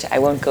card. I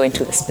won't go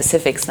into the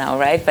specifics now,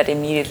 right? But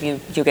immediately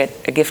you get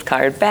a gift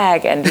card back,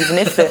 and even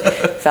if the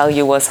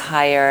value was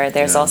higher,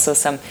 there's also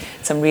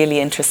some really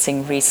interesting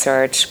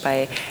research by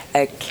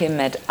Kim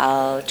et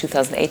al.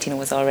 2018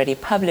 was already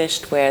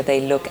published, where they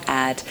look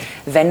at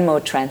Venmo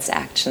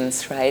transactions,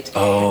 right?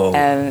 Oh.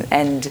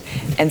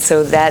 And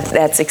so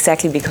that's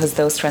exactly because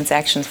those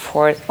transactions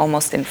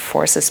almost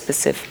enforce a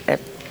specific.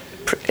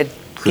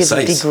 Gives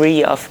a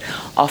degree of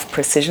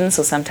precision.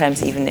 So sometimes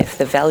even if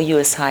the value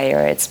is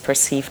higher, it's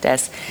perceived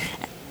as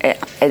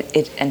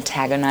it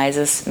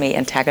may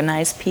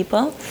antagonize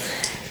people.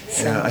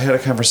 So. Yeah, I had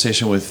a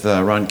conversation with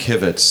Ron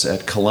Kivitz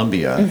at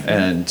Columbia,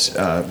 and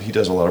he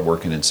does a lot of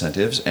work in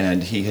incentives, and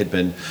he had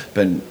been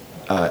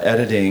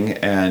editing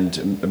and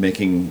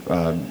making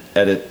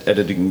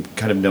editing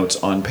kind of notes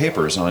on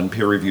papers, on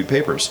peer-reviewed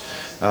papers,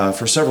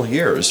 for several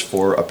years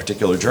for a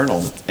particular journal.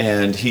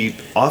 And he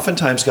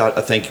oftentimes got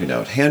a thank you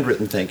note,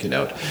 handwritten thank you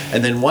note. And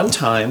then one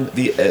time,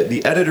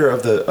 the editor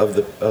of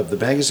the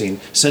magazine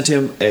sent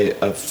him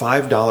a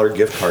 $5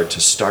 gift card to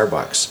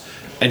Starbucks,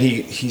 and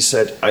he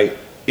said, I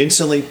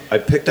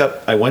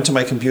went to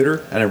my computer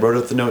and I wrote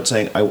out the note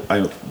saying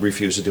I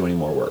refuse to do any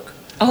more work.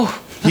 Oh.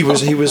 He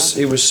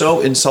was so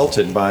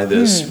insulted by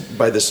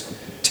this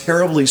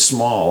terribly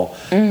small,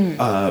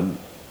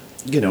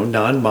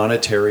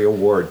 non-monetary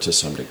award to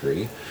some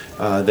degree,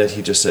 that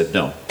he just said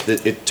no.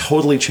 It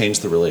totally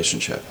changed the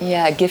relationship.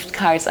 Yeah, gift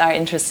cards are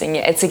interesting.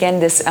 It's again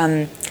this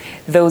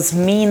those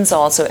means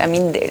also. I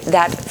mean,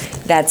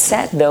 that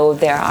said, though,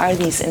 there are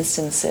these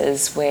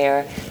instances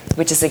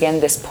which is again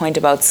this point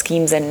about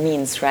schemes and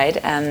means, right?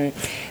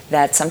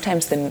 That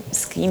sometimes the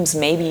schemes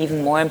may be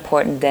even more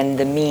important than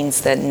the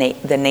means, the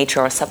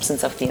nature or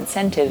substance of the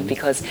incentive,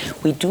 because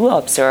we do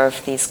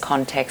observe these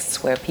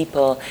contexts where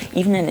people,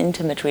 even in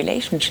intimate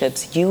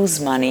relationships, use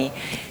money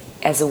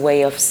as a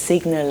way of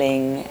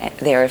signaling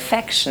their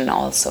affection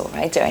also,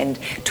 right? And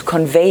to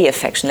convey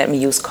affection, let me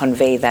use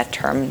convey, that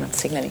term, not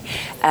signaling.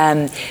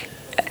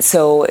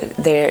 So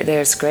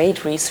there's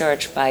great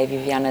research by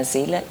Viviana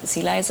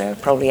Zieleiser,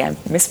 probably I'm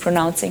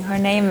mispronouncing her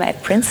name,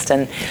 at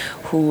Princeton,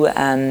 who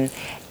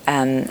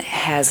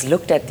has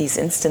looked at these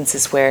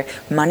instances where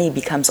money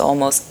becomes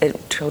almost a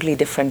totally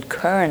different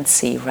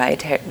currency,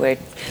 right, where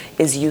it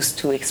is used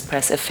to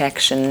express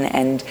affection.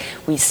 And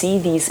we see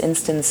these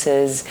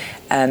instances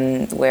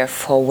where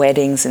for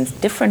weddings in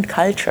different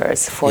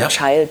cultures, for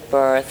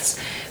childbirths,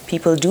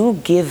 people do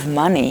give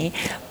money,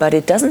 but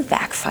it doesn't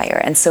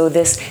backfire. And so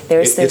it's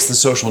the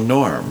social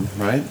norm,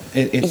 right?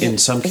 In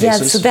some cases. Yeah,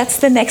 so that's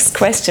the next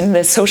question,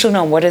 the social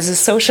norm. What is a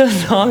social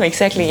norm?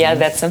 Exactly, yeah,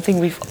 that's something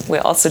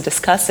we're also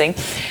discussing.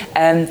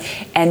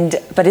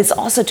 But it's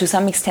also to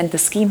some extent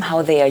the scheme,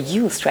 how they are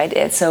used,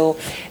 right? So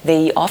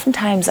they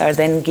oftentimes are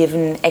then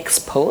given ex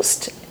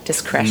post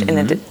discretion, in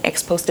an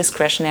ex post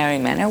discretionary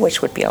manner,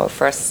 which would be our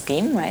first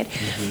scheme, right?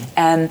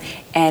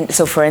 And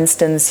so, for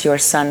instance, your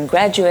son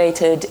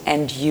graduated,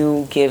 and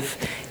you give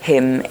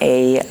him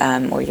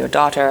or your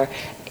daughter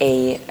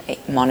a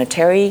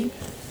monetary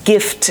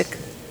gift,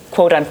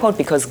 quote unquote,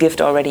 because gift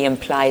already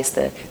implies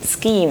the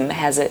scheme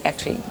has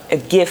actually a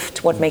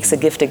gift. What makes a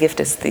gift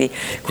is the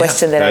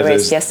question that I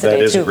raised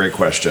yesterday too. That is a great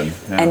question.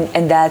 Yeah.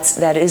 And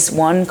that is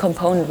one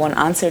component, one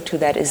answer to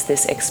that is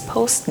this ex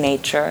post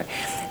nature.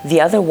 The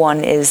other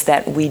one is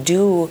that we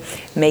do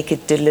make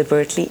it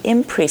deliberately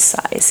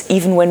imprecise,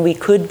 even when we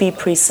could be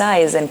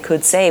precise and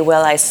could say,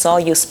 well, I saw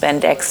you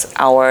spend X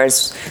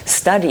hours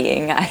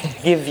studying, I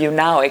give you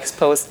now ex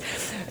post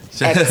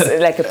X,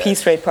 like a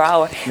piece rate per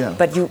hour. Yeah.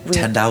 But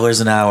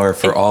 $10 an hour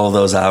for all of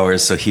those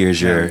hours. So here's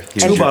your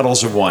two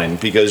bottles of wine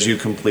because you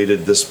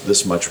completed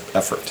this much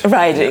effort.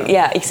 Right.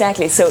 Yeah.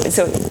 Exactly. So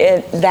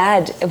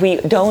that we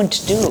don't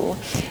do,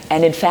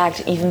 and in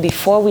fact, even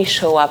before we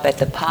show up at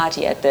the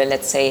party, at the,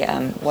 let's say,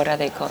 what are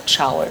they called?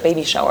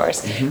 Baby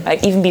showers.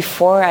 Right? Even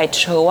before I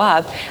show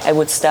up, I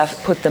would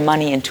put the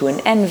money into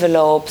an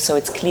envelope, so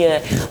it's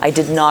clear I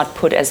did not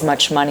put as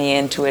much money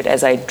into it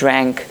as I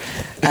drank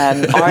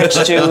orange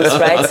juice,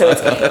 right? So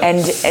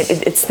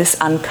it's this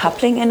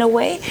uncoupling in a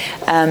way,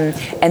 and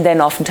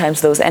then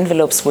oftentimes those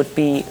envelopes would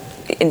be,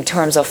 in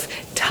terms of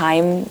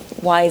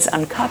time-wise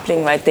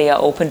uncoupling, right? They are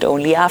opened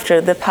only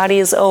after the party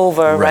is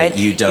over, right?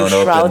 You don't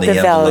open the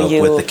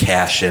envelope with the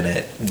cash in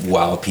it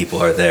while people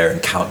are there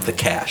and count the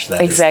cash.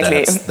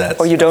 Exactly.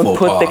 Or you don't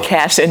put the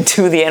cash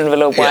into the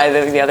envelope while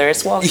the other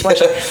is watching,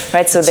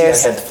 right? So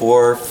there's. I had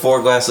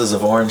four glasses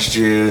of orange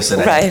juice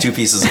and I had 2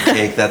 pieces of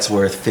cake. That's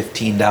worth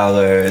 $15.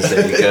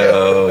 There you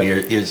go.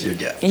 Here's your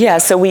gift. Yeah.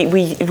 So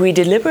we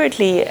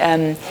deliberately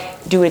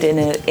do it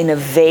in a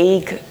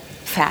vague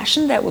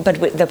fashion, but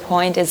the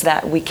point is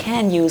that we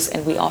can use,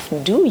 and we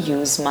often do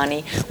use,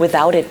 money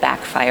without it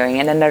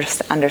backfiring, and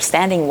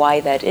understanding why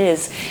that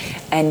is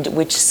and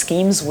which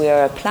schemes we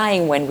are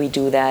applying when we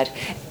do that,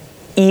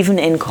 even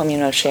in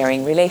communal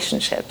sharing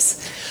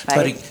relationships,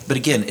 right? But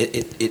again,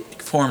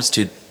 it forms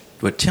to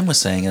what Tim was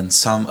saying and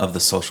some of the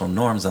social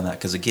norms on that,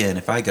 because again,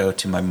 if I go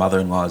to my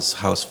mother-in-law's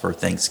house for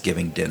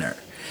Thanksgiving dinner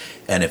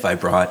And if I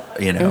brought,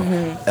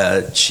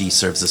 she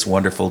serves this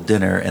wonderful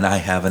dinner, and I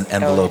have an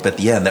envelope at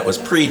the end that was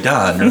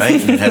pre-done,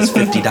 right? And it has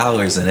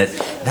 $50 in it.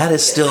 That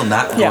is still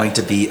not going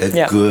to be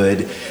a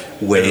good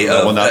way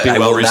of. It will not be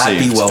well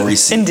received. Not be well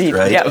received, Indeed,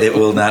 right? yeah. It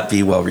will not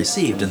be well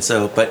received, and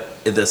so, but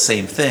the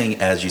same thing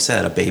as you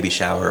said, a baby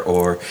shower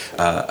or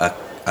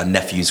a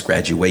nephew's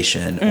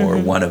graduation or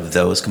one of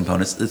those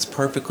components, it's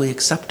perfectly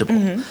acceptable.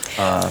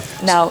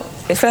 Now,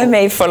 if I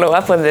may follow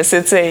up on this,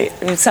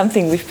 it's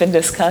something we've been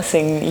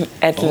discussing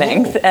at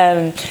length.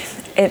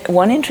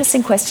 One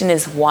interesting question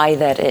is why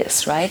that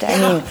is, right? I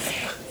mean,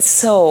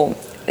 so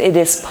it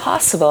is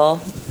possible,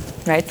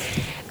 right,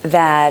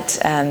 that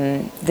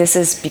this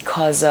is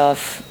because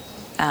of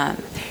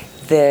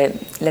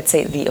let's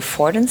say the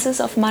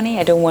affordances of money.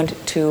 I don't want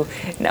to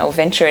now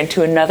venture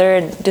into another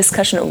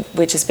discussion,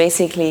 which is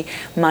basically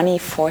money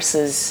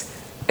forces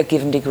a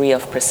given degree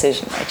of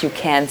precision, right? You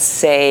can't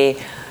say,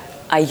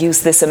 I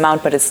use this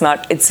amount, but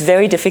it's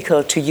very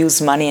difficult to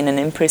use money in an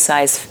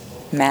imprecise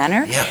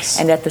manner. Yes.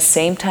 And at the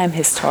same time,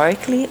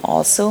 historically,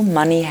 also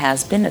money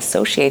has been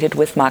associated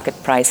with market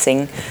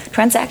pricing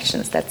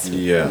transactions. That's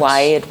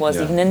why it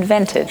was even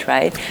invented,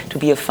 right? To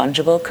be a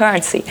fungible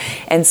currency.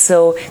 And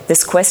so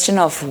this question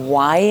of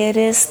why it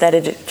is that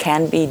it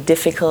can be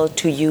difficult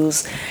to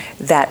use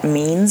that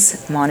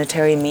means,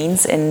 monetary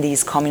means, in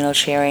these communal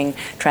sharing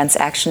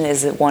transactions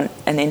is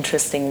an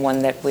interesting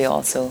one that we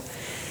also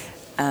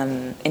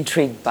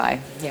intrigued by.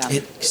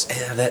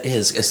 That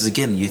is, because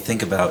again, you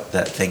think about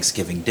that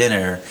Thanksgiving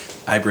dinner,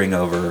 I bring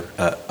over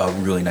a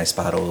really nice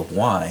bottle of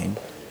wine,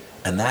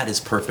 and that is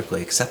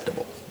perfectly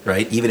acceptable,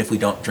 right? Even if we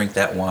don't drink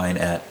that wine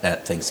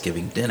at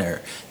Thanksgiving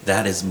dinner,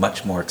 that is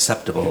much more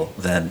acceptable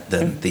than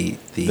the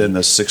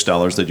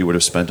 $6 that you would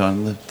have spent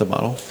on the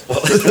bottle.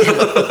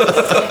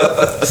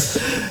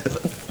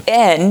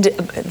 And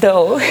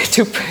though,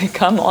 to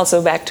come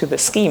also back to the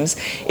schemes,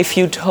 if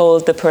you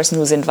told the person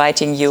who's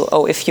inviting you,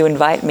 if you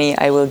invite me,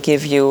 I will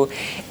give you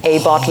a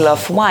bottle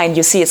of wine,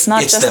 you see, it's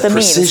not just the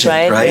means,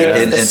 right? Yeah.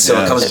 And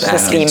so it comes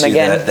back into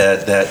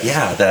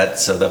again.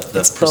 So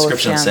the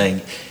prescription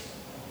saying,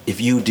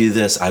 if you do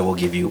this, I will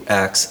give you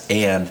X,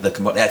 and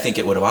I think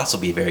it would also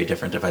be very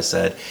different if I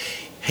said,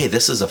 hey,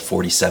 this is a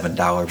 $47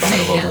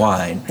 bottle of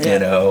wine.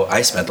 Yeah.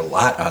 I spent a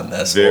lot on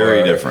this.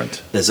 Very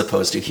different. As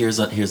opposed to here's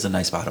a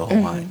nice bottle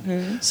of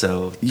wine.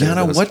 So,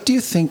 Jana, what do you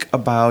think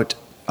about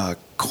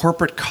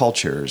corporate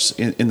cultures?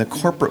 In the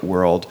corporate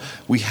world,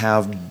 we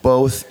have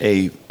both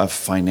a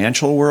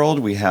financial world.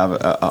 We have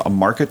a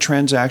market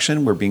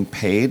transaction. We're being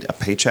paid a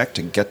paycheck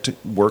to get to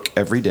work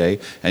every day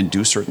and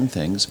do certain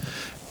things.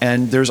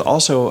 And there's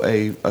also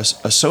a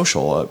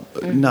social,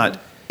 not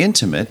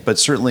intimate, but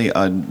certainly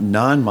a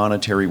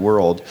non-monetary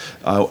world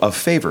of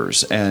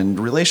favors and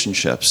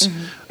relationships.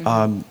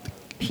 Can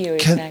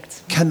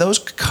those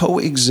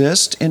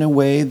coexist in a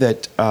way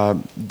that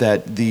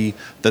the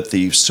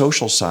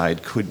social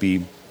side could be,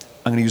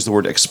 I'm going to use the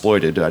word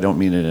exploited, I don't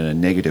mean it in a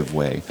negative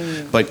way,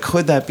 but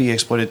could that be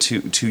exploited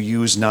to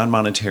use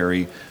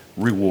non-monetary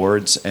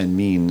rewards and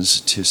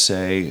means to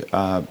say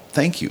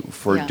thank you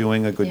for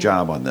doing a good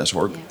job on this,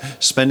 or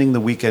spending the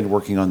weekend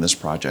working on this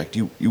project.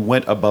 You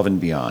went above and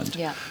beyond,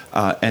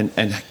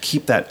 and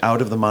keep that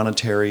out of the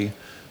monetary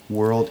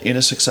world in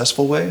a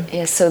successful way?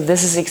 Yes, so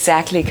this is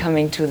exactly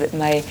coming to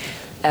my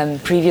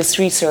previous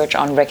research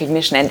on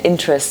recognition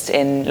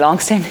and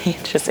long-standing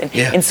interest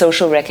in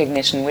social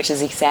recognition, which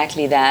is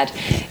exactly that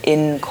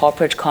in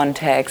corporate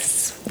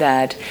contexts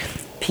that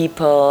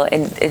people,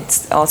 and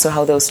it's also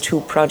how those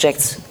two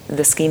projects,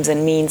 the schemes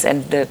and means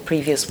and the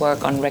previous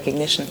work on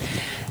recognition,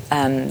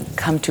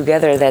 come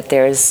together, that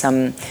there is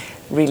some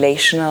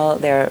relational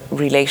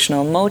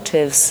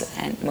motives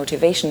and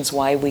motivations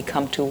why we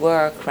come to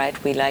work,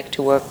 right? We like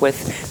to work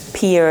with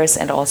peers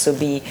and also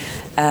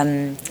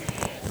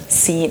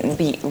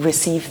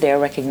receive their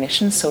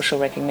recognition, social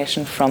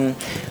recognition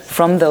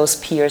from those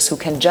peers who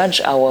can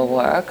judge our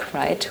work,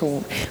 right?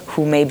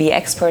 Who may be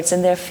experts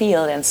in their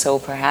field, and so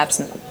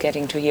perhaps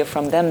getting to hear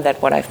from them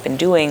that what I've been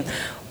doing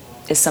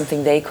is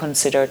something they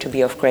consider to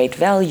be of great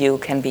value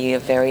can be a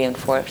very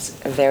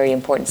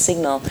important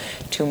signal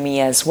to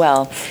me as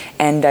well.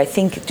 And I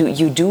think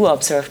you do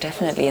observe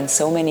definitely in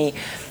so many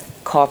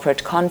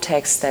corporate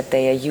contexts that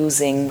they are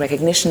using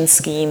recognition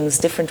schemes,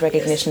 different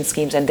recognition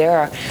schemes, and there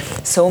are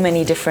so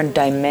many different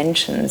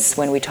dimensions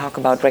when we talk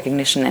about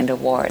recognition and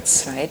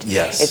awards, right?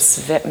 Yes.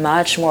 It's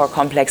much more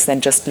complex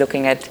than just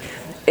looking at,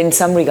 in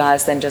some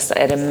regards, than just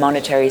at a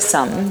monetary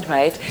sum,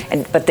 right?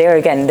 But there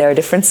again, there are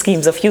different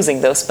schemes of using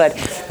those. But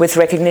with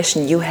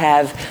recognition, you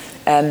have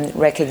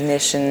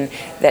recognition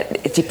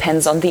that it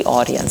depends on the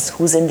audience,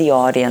 who's in the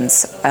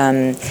audience,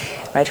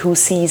 right? Who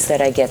sees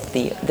that I get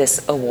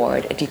this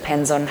award? It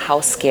depends on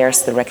how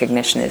scarce the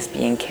recognition is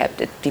being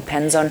kept. It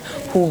depends on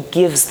who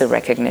gives the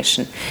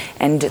recognition.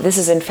 And this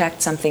is in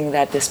fact something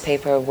that this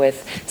paper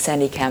with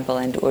Sandy Campbell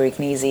and Uri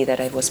Gnisi that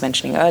I was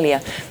mentioning earlier,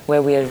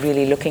 where we are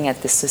really looking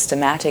at this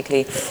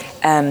systematically.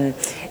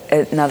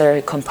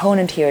 Another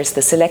component here is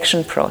the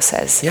selection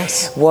process.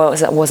 Yes.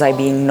 Was I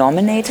being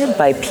nominated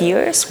by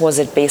peers? Was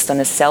it based on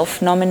a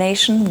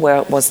self-nomination?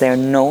 Was there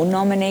no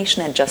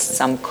nomination and just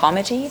some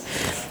committee?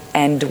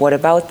 And what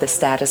about the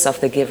status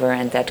of the giver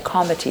and that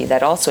committee?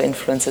 That also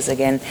influences,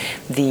 again,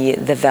 the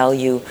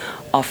value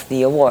of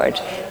the award.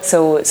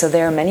 So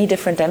there are many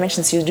different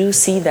dimensions. You do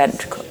see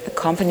that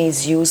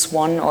companies use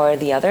one or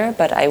the other,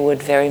 but I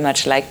would very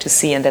much like to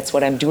see, and that's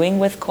what I'm doing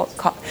with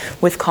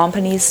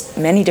companies,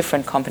 many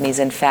different companies,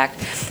 in fact.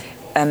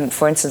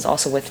 For instance,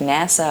 also with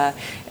NASA,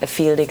 a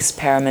field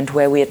experiment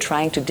where we are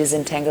trying to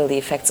disentangle the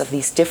effects of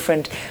these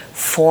different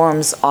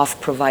forms of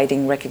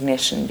providing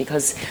recognition,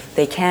 because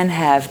they can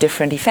have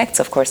different effects,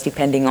 of course,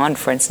 depending on,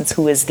 for instance,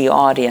 who is the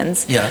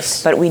audience.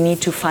 Yes. But we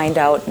need to find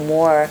out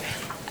more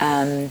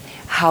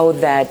how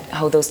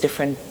those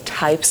different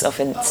types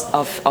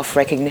of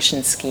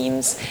recognition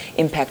schemes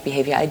impact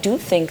behavior. I do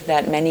think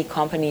that many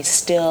companies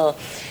still,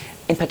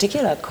 in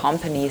particular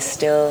companies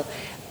still,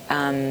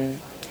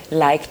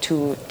 like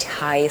to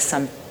tie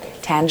some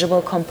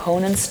tangible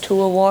components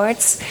to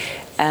awards,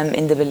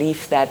 in the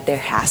belief that there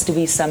has to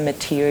be some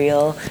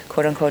material,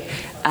 quote unquote,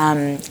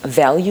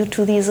 value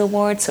to these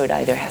awards. So it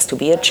either has to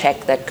be a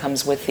check that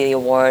comes with the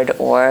award,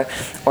 or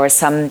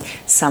some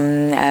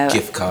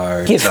gift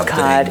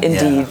card,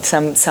 indeed,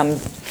 yeah. some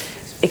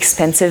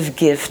expensive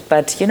gift.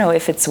 But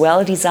if it's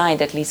well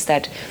designed, at least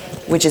that,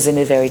 which is in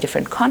a very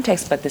different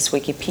context. But this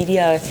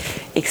Wikipedia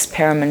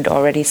experiment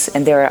already,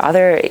 and there are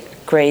other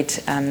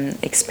great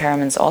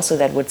experiments also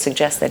that would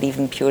suggest that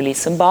even purely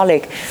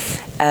symbolic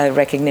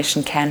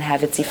recognition can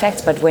have its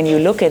effects. But when you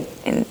look at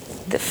in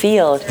the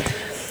field,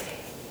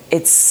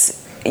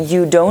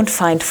 you don't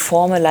find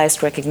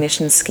formalized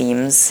recognition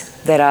schemes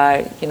that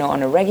are,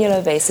 on a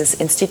regular basis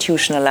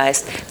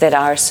institutionalized, that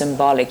are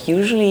symbolic.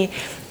 Usually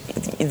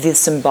the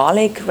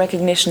symbolic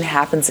recognition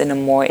happens in a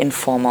more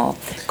informal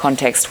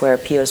context where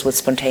peers would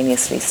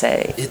spontaneously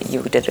say,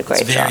 you did a great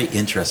job. It's very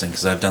interesting,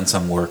 because I've done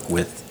some work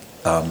with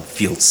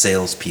field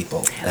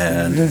salespeople,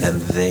 and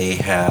they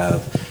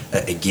have,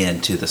 again,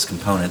 to this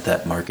component,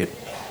 that market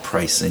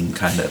pricing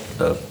kind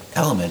of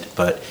element,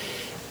 but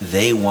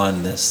they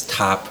won this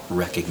top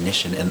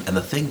recognition. And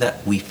the thing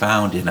that we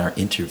found in our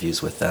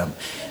interviews with them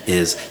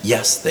is,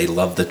 yes, they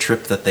loved the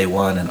trip that they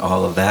won and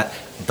all of that,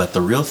 but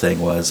the real thing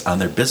was on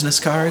their business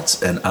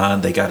cards,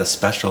 and they got a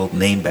special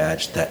name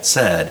badge that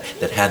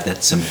had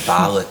that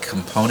symbolic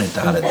component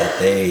on it,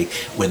 that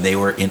when they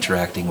were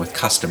interacting with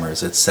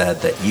customers, it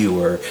said that you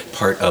were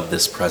part of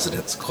this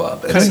president's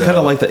club. Kind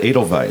of like the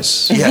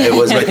Edelweiss. Yeah, it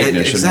was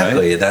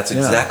exactly. Right? That's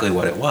exactly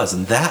what it was,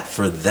 and that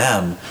for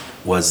them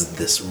was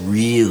this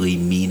really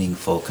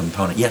meaningful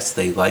component. Yes,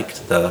 they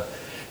liked the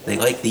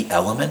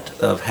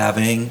element of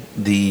having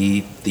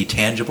the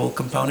tangible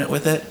component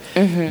with it,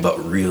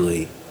 but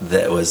really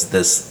that was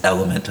this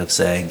element of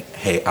saying,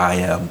 hey, I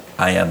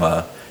am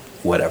a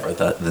whatever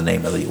the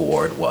name of the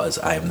award was,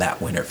 I am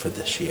that winner for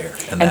this year.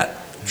 And that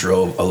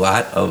drove a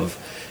lot of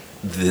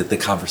the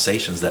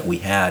conversations that we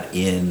had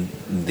in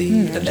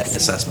the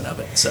assessment of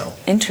it. So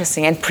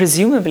interesting. And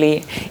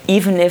presumably,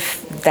 even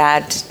if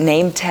that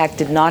name tag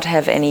did not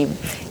have any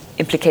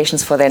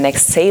implications for their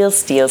next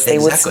sales deals, they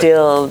would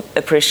still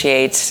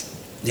appreciate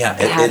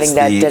having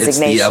that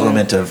designation. It's the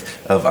element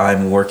of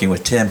I'm working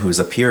with Tim, who's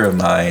a peer of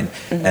mine,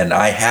 and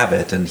I have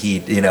it, and he,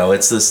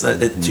 it's this,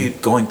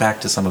 going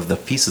back to some of the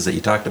pieces that you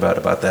talked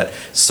about that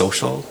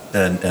social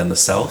and the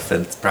self,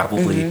 and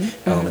probably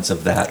elements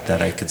of that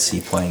I could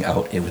see playing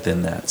out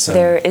within that. So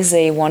there is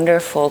a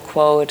wonderful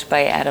quote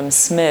by Adam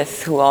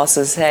Smith, who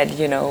also said,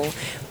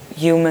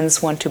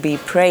 humans want to be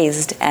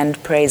praised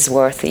and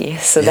praiseworthy.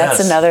 So that's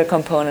another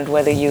component,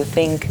 whether you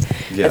think,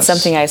 that's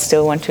something I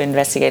still want to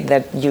investigate,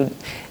 that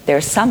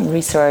there's some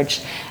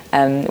research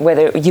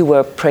whether you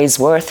were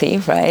praiseworthy,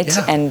 right?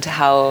 Yeah. And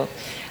how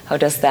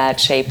does that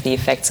shape the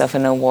effects of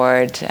an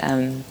award,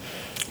 and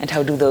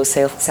how do those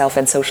self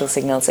and social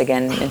signals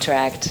again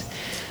interact?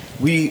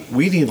 We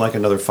need like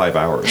another 5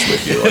 hours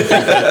with you. I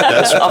think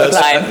that's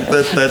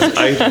offline.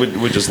 I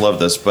would just love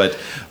this, but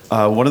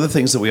one of the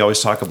things that we always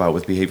talk about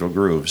with Behavioral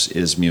Grooves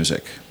is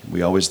music.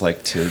 We always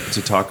like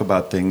to talk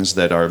about things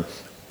that are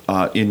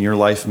in your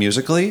life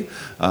musically,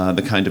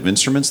 the kind of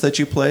instruments that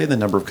you play, the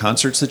number of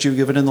concerts that you've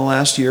given in the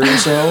last year or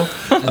so.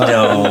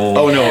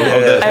 I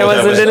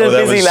was a little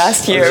busy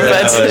last year,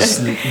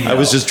 but I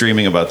was just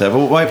dreaming about that.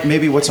 But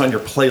maybe what's on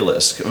your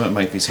playlist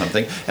might be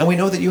something. And we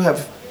know that you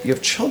have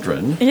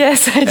children.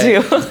 Yes, I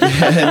do.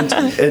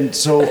 And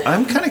so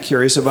I'm kind of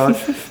curious about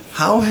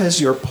how have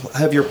your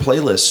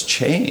playlists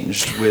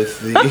changed with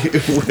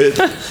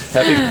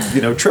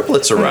having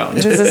triplets around?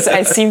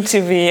 I seem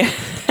to be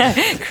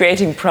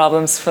creating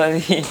problems for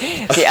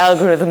the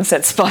algorithms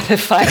at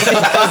Spotify.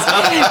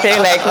 Because they're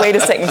like, wait a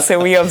second, so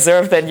we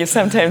observe that you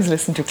sometimes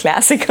listen to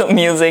classical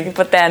music,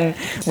 but then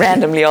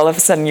randomly all of a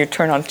sudden you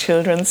turn on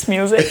children's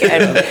music.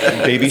 And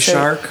Baby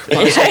Shark?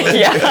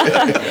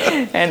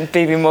 Yeah. And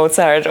Baby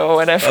Mozart or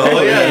whatever.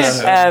 Oh,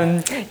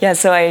 yes.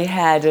 So I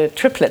had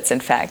triplets, in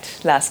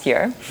fact, last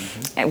year.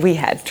 And we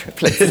had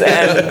triplets,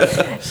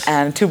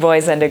 2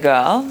 boys and a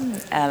girl.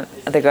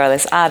 The girl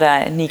is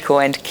Ada, Nico,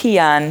 and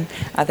Kian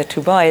are the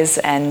 2 boys.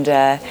 And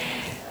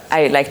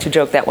I like to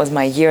joke that was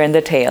my year in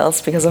the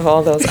tails because of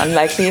all those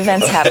unlikely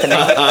events happening.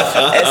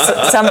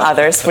 Some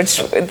others, which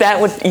that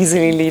would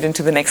easily lead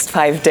into the next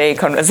 5-day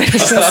conversation.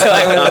 So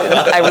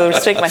I will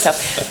restrict myself.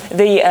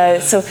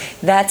 So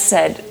that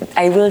said,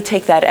 I will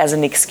take that as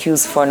an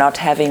excuse for not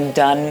having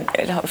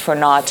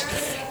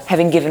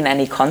given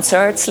any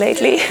concerts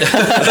lately.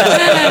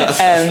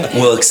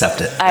 We'll accept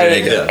it. There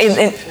you go.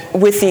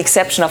 With the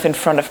exception of in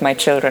front of my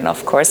children,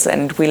 of course,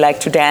 and we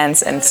like to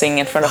dance and sing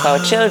in front of our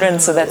children,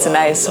 so that's a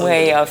nice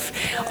way of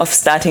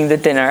starting the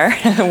dinner.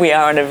 We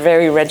are on a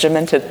very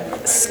regimented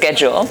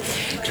schedule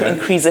to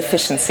increase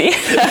efficiency.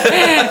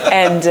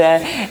 And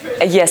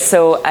yes,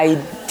 so I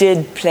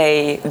did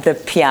play the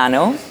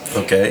piano,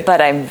 but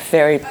I'm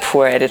very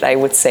poor at it, I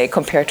would say,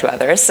 compared to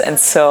others, and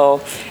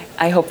so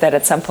I hope that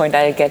at some point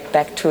I'll get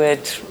back to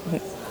it.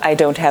 I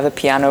don't have a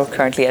piano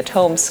currently at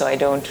home, so I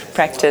don't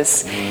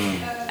practice.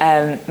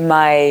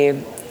 My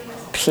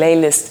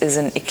playlist is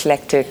an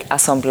eclectic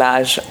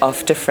assemblage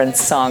of different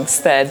songs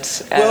that...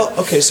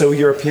 so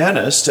you're a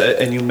pianist,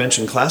 and you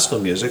mentioned classical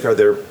music. Are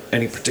there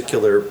any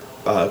particular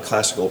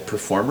classical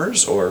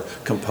performers or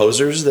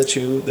composers that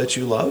you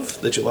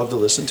love to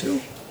listen to?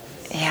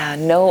 Yeah,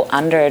 no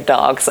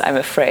underdogs, I'm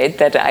afraid,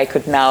 that I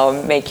could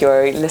now make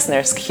your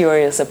listeners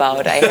curious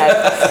about. I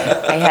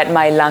had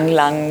my Lang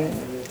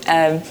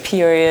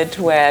period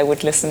where I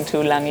would listen to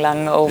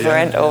Lang over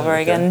and over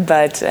again,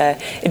 but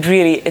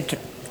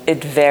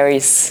it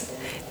varies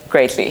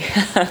greatly.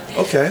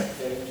 Okay.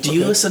 Do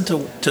you listen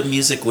to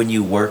music when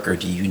you work, or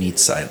do you need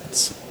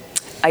silence?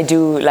 I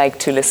do like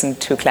to listen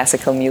to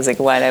classical music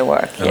while I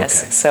work,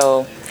 yes.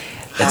 So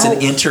it's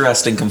an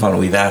interesting component.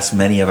 We've asked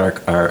many of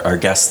our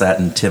guests that,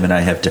 and Tim and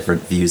I have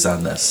different views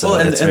on this. So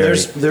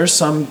there's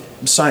some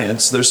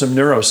science, there's some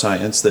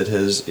neuroscience that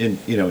has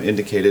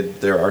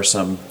indicated there's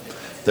some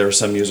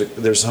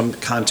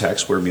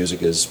contexts where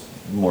music is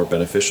more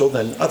beneficial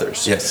than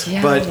others. Yes.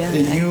 Tell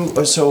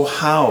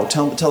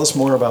us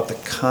more about the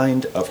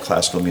kind of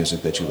classical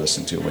music that you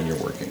listen to when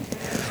you're working.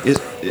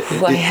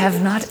 I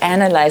have not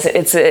analyzed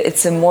it.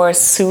 It's a more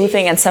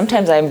soothing, and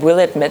sometimes I will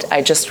admit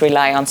I just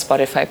rely on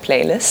Spotify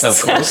playlists.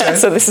 Of course.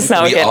 So this is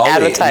now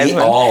advertisement.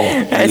 We all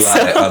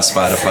rely on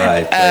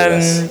Spotify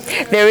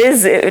playlists. There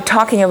is,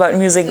 talking about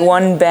music,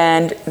 one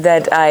band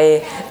that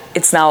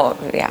it's now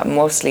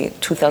mostly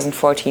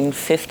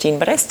 2014-15,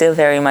 but I still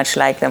very much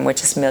like them,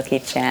 which is Milky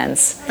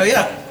Chance. Oh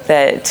yeah.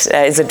 That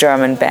is a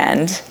German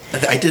band.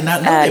 I did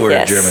not know they were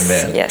a German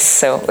band. Yes,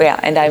 so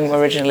and I'm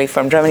originally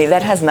from Germany.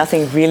 That has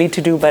nothing really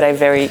to do, but I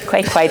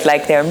quite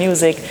like their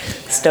music,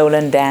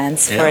 Stolen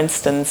Dance, for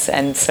instance,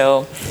 and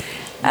so.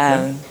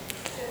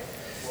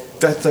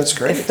 That's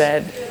great.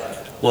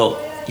 Well,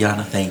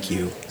 Jana, thank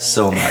you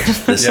so much.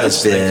 This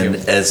has been,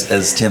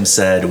 as Tim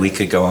said, we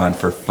could go on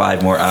for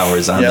 5 more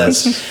hours on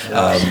this,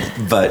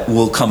 but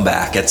we'll come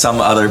back at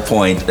some other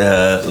point.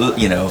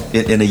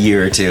 In a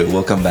year or two,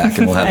 we'll come back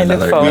and we'll have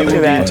another. We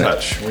will be in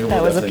touch.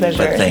 That was a pleasure.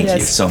 But thank you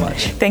so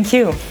much. Thank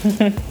you.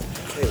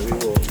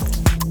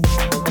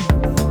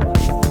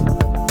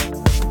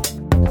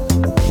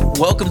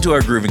 Welcome to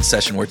our grooving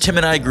session, where Tim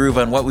and I groove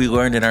on what we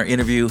learned in our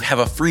interview, have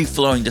a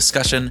free-flowing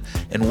discussion,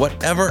 and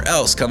whatever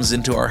else comes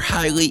into our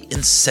highly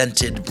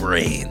incented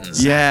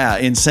brains. Yeah,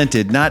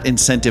 incented, not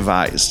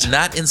incentivized.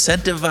 Not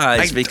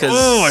incentivized because...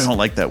 I don't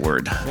like that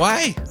word.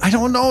 Why? I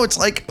don't know. It's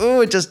like,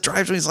 it just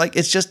drives me.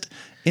 It's just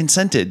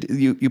incented.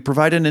 You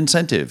provide an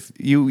incentive.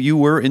 You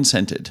were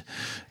incented,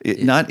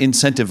 not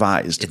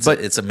incentivized.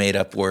 It's a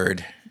made-up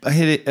word.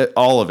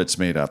 All of it's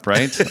made up,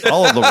 right?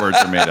 All of the words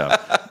are made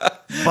up.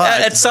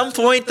 But at some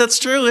point, that's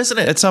true, isn't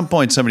it? At some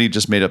point, somebody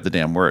just made up the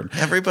damn word.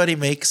 Everybody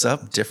makes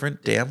up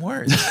different damn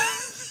words.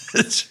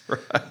 That's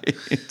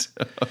right.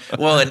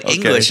 Well, and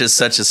English is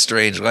such a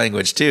strange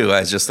language, too.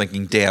 I was just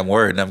thinking damn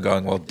word, and I'm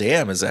going, well,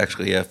 damn is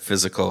actually a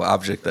physical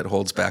object that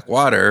holds back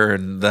water,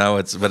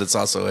 but it's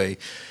also a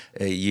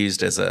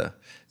used as a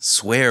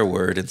swear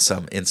word in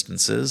some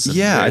instances.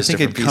 Yeah, I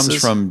think it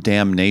comes from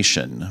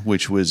damnation,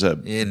 which was a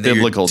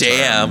biblical term.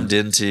 Damned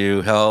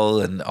into hell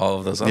and all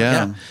of those.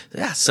 Yeah.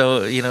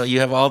 So you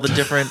have all the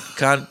different.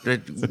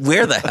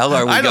 Where the hell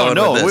are we? I don't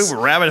know. With this? We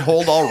were rabbit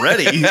holed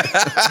already. Let's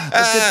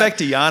get back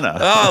to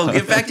Jana.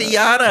 Get back to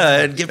Jana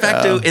and get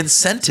back to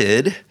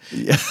incented.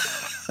 Yeah.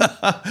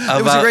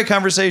 It was a great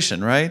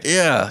conversation, right?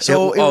 Yeah. It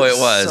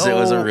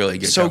was a really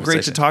good conversation. So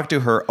great to talk to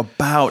her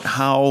about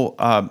how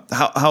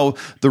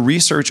the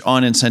research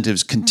on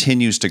incentives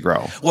continues to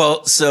grow.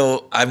 Well,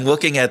 so I'm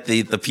looking at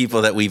the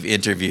people that we've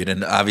interviewed,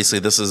 and obviously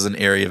this is an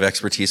area of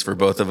expertise for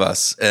both of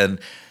us.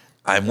 And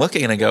I'm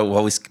looking and I go,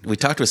 well, we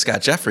talked with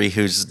Scott Jeffrey,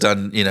 who's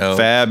done,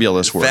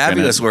 fabulous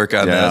work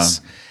on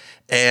this.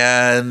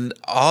 And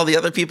all the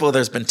other people,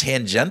 there's been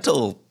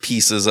tangential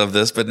pieces of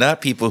this, but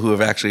not people who have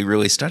actually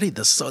really studied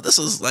this. So this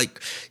is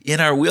like in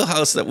our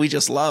wheelhouse that we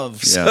just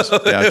love. Yes. So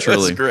Yeah, truly.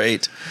 It was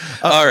great.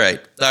 All right.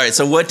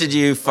 So what did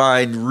you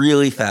find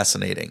really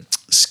fascinating?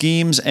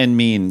 Schemes and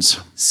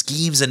means.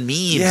 Schemes and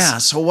means. Yeah.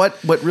 So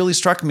what really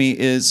struck me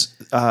is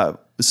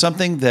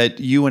something that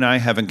you and I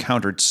have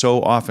encountered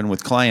so often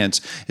with clients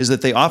is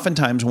that they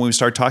oftentimes, when we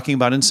start talking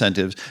about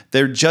incentives,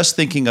 they're just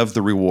thinking of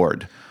the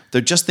reward. They're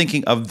just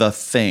thinking of the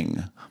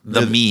thing.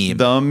 The meme.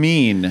 The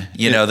mean.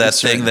 That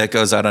thing that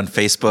goes out on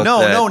Facebook.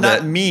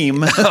 Not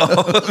meme.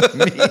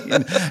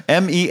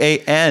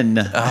 MEAN.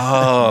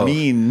 Oh.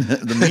 Mean.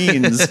 The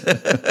means.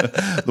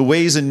 The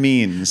ways and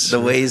means. The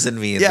ways and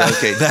means. Yeah.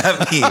 Okay,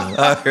 that meme.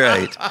 All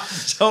right.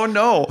 So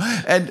no.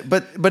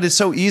 But it's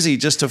so easy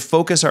just to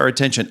focus our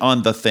attention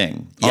on the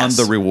thing, on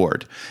the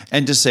reward.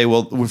 And to say,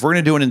 well, if we're going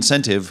to do an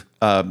incentive,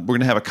 we're going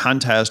to have a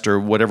contest or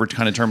whatever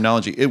kind of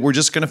terminology, we're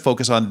just going to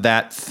focus on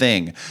that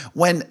thing.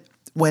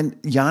 When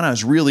Jana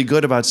is really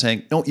good about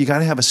saying, no, you got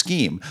to have a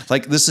scheme.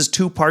 Like this is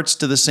two parts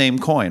to the same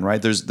coin, right?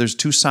 There's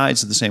two sides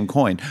to the same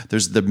coin.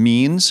 There's the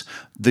means,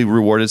 the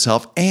reward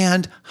itself,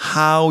 and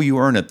how you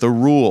earn it, the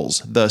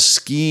rules, the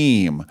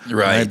scheme.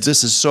 Right.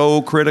 This is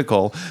so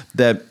critical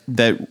that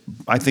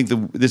I think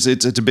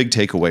it's a big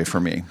takeaway for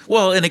me.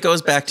 Well, and it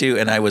goes back to,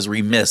 and I was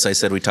remiss, I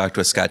said we talked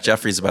with Scott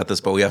Jeffries about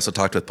this, but we also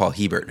talked with Paul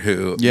Hebert,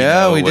 who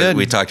we did.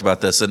 We talked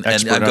about this, and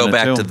I go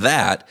back to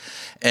that.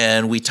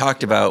 And we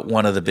talked about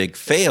one of the big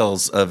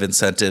fails of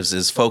incentives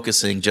is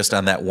focusing just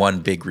on that one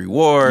big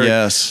reward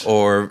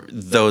or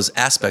those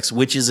aspects,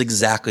 which is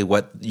exactly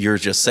what you're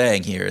just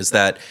saying here is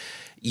that,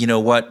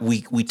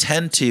 we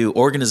tend to,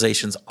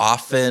 organizations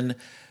often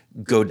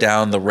go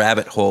down the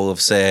rabbit hole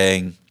of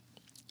saying,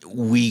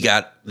 we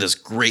got this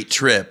great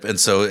trip, and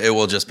so it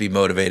will just be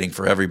motivating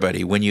for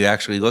everybody. When you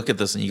actually look at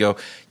this and you go,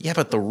 yeah,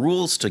 but the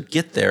rules to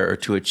get there or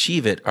to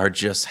achieve it are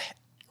just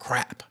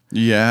crap.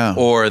 Yeah.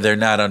 Or they're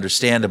not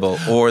understandable,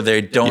 or they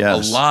don't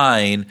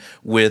align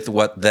with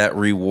what that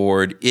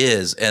reward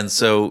is. And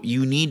so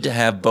you need to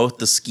have both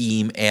the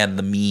scheme and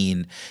the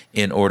mean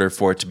in order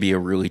for it to be a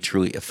really,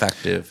 truly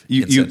effective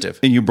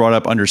incentive. And you brought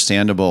up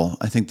understandable.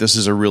 I think this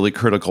is a really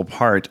critical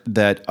part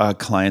that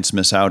clients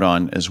miss out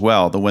on as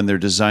well. That when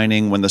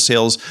the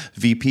sales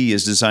VP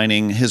is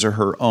designing his or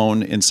her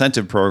own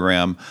incentive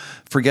program,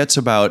 forgets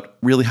about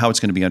really how it's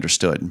going to be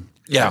understood.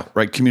 Yeah.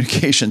 Right.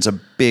 Communication's a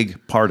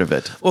big part of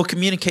it. Well,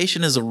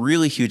 communication is a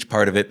really huge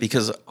part of it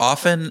because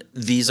often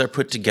these are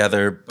put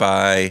together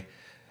by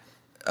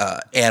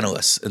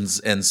analysts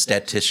and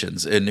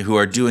statisticians and who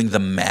are doing the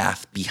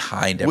math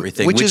behind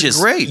everything, which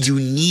is great. You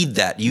need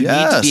that. You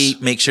need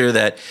to make sure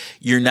that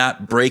you're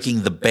not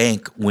breaking the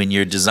bank when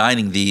you're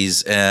designing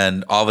these,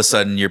 and all of a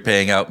sudden you're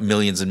paying out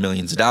millions and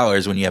millions of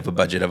dollars when you have a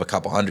budget of a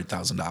couple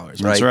 $100,000. Right.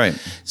 That's right.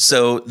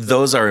 So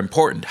those are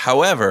important.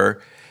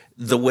 However,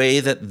 the way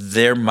that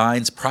their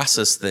minds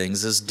process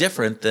things is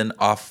different than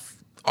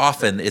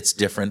often it's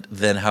different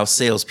than how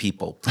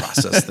salespeople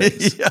process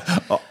things.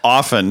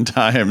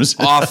 Oftentimes.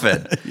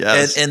 Often.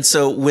 Yes. And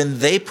so when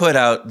they put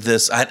out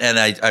this, and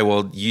I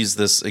will use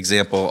this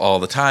example all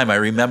the time, I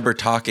remember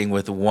talking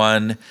with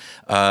one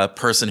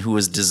person who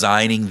was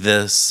designing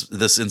this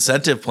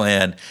incentive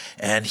plan,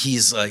 and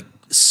he's like,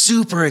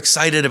 super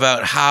excited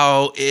about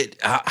how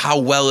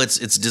well it's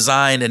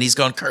designed, and he's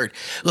going, Kurt,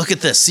 look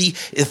at this. See,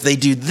 if they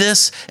do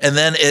this, and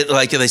then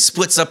they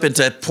splits up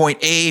into point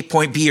A,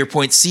 point B, or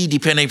point C,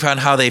 depending upon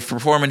how they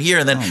perform in here,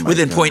 and then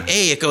within point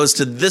A, it goes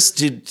to this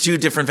to two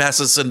different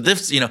facets, and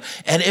this,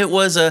 and it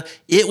was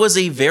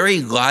a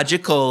very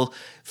logical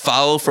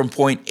follow from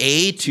point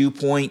A to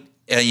point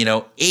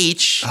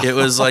H. It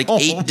was like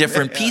 8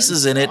 different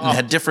pieces in it and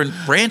had different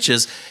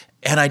branches,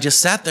 and I just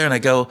sat there and I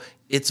go,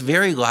 it's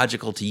very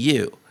logical to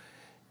you.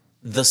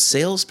 The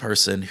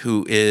salesperson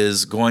who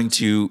is going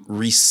to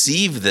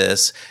receive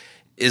this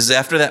is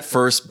after that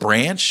first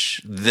branch,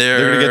 they're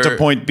going to get to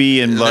point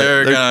B and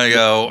they're going to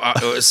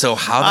go, so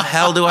how the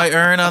hell do I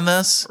earn on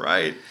this?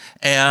 Right.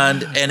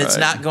 And it's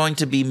not going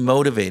to be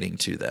motivating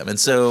to them. And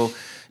so,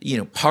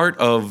 part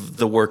of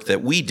the work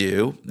that we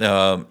do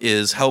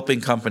is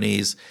helping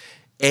companies,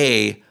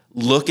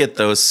 look at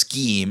those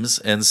schemes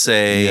and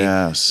say,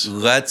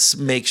 let's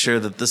make sure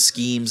that the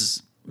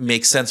schemes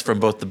make sense from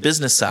both the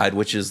business side,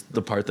 which is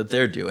the part that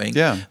they're doing,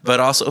 but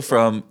also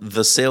from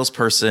the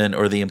salesperson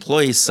or the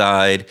employee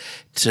side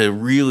to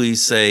really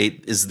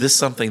say, is this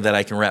something that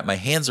I can wrap my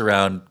hands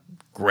around,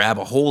 grab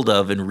a hold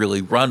of, and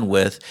really run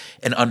with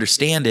and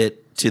understand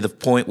it to the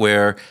point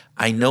where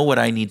I know what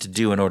I need to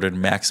do in order to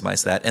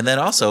maximize that. And then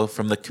also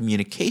from the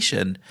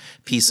communication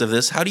piece of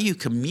this, how do you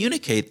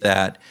communicate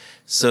that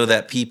so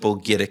that people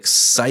get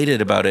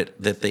excited about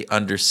it, that they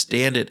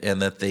understand it,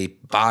 and that they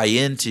buy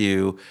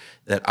into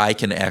that I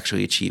can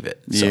actually achieve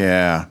it. So.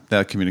 Yeah,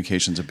 that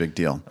communication's a big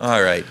deal.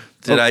 All right.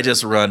 Did I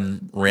just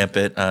run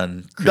rampant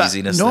on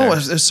craziness No, there?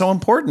 it's so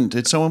important.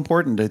 It's so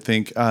important, I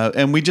think.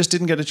 And we just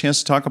didn't get a chance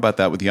to talk about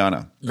that with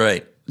Jana.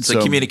 Right.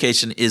 So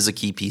communication is a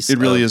key piece. It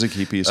really is a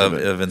key piece of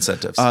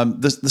incentives.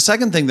 The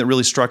second thing that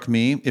really struck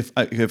me,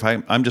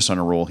 I'm just on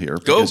a roll here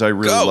because I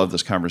really love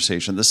this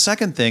conversation. The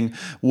second thing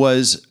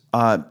was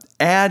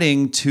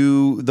adding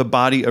to the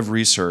body of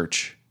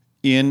research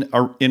in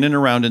and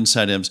around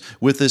incentives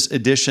with this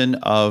addition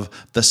of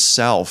the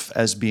self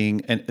as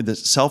being, and the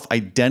self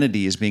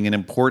identity as being an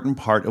important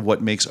part of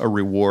what makes a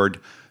reward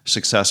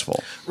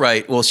successful.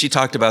 Right. Well, she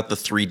talked about the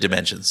 3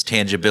 dimensions: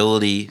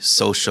 tangibility,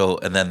 social,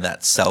 and then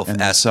that self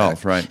aspect.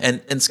 Self, right.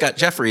 And Scott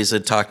Jeffries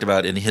had talked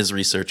about in his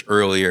research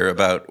earlier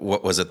about,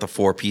 what was it, the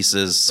 4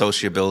 pieces: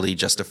 sociability,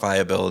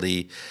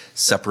 justifiability,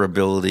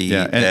 separability,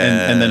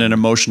 and then an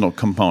emotional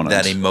component.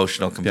 That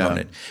emotional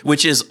component,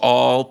 which is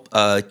all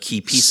a key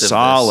piece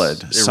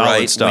solid of this.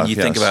 Solid stuff. When you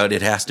think about it,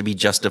 it has to be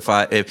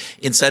justified.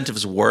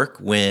 Incentives work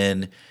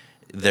when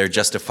they're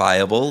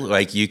justifiable.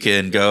 Like, you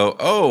can go,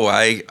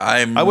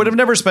 I would have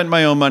never spent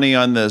my own money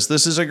on this.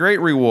 This is a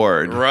great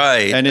reward.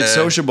 Right. And it's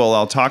sociable.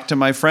 I'll talk to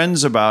my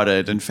friends about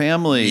it and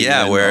family.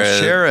 Yeah, and where I'll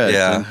share it.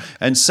 Yeah.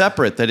 And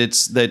separate,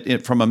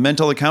 from a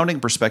mental accounting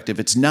perspective,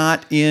 it's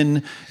not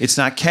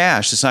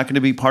cash. It's not going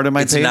to be part of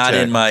my paycheck.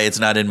 It's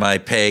not in my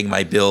paying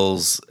my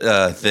bills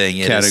thing.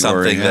 It is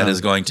something that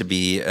is going to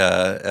be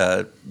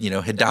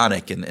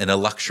hedonic and a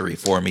luxury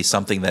for me,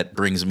 something that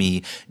brings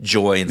me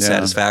joy and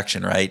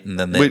satisfaction, right? And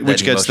then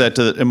which gets that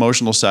to the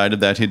emotional side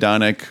of that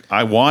hedonic.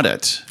 I want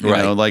it,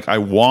 like I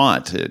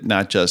want it,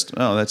 not just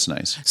that's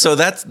nice. So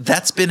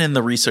that's been in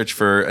the research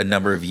for a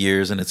number of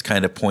years, and it's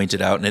kind of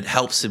pointed out, and it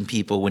helps in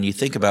people when you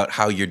think about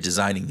how you're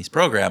designing these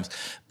programs.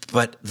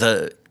 But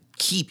the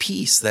key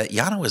piece that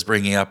Jana was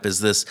bringing up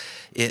is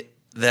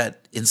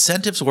that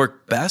incentives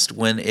work best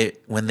when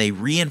they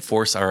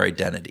reinforce our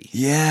identity.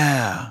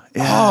 Yeah.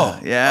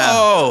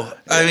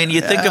 I mean,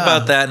 you think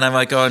about that, and I'm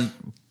like going,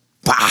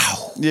 pow.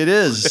 It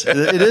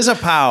is a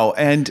pow,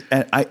 and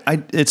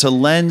it's a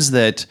lens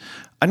that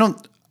I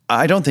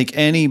don't think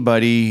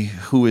anybody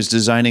who is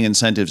designing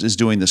incentives is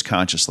doing this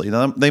consciously.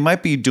 They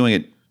might be doing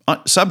it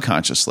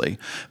subconsciously,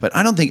 but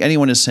I don't think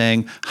anyone is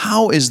saying,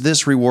 how is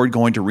this reward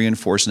going to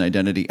reinforce an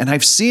identity? And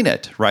I've seen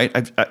it,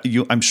 right?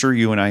 I'm sure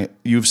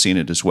you've seen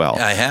it as well.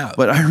 I have.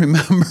 But I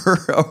remember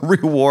a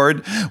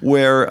reward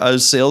where a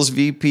sales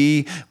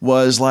VP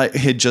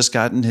had just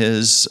gotten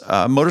his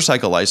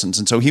motorcycle license,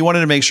 and so he wanted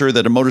to make sure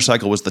that a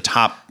motorcycle was the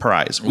top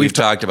prize. We've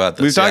talked about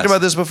this. We've talked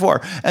about this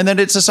before. And then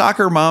it's a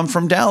soccer mom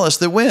from Dallas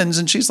that wins,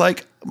 and she's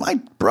like,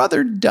 my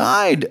brother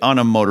died on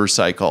a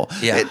motorcycle.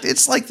 Yeah.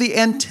 It's like the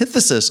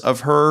antithesis of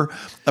her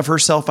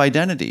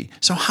self-identity.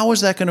 So how is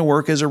that going to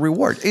work as a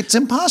reward? It's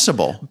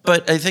impossible.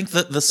 But I think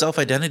that the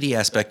self-identity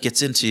aspect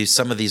gets into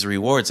some of these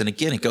rewards. And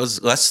again, it goes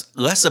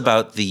less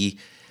about the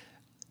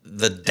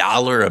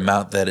dollar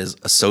amount that is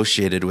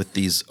associated with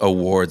these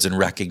awards and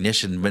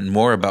recognition, but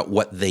more about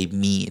what they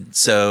mean.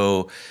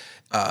 So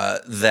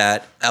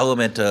that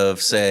element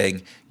of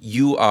saying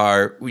you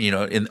are,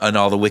 in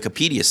all the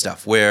Wikipedia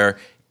stuff where,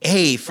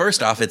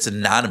 first off, it's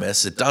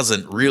anonymous. It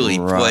doesn't really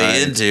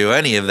play into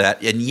any of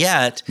that. And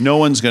yet, no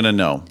one's going to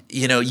know.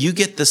 You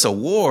get this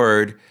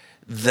award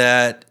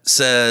that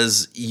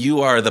says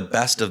you are the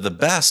best of the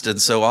best.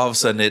 And so all of a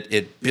sudden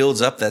it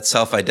builds up that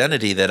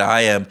self-identity that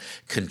I am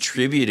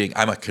contributing.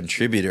 I'm a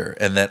contributor,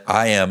 and that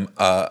I am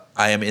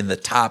in the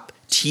top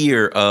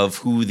tier of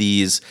who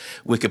these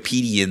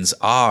Wikipedians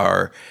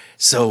are.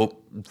 So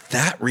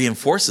that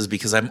reinforces,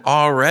 because I'm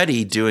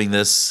already doing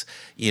this,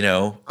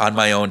 on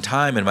my own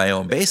time and my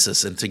own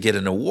basis, and to get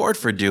an award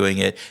for doing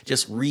it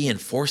just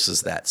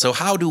reinforces that. So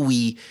how do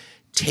we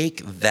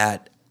take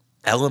that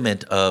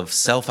element of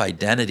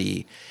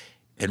self-identity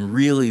and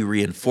really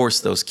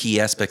reinforce those key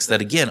aspects that,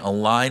 again,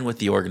 align with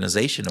the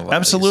organization of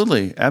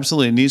Absolutely.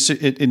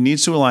 It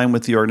needs to align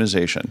with the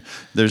organization.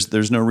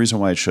 There's no reason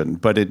why it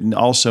shouldn't, but it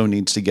also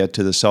needs to get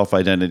to the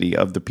self-identity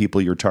of the people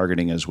you're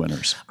targeting as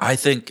winners. I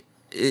think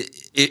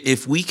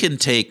if we can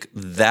take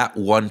that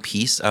one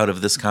piece out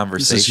of this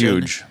conversation, this is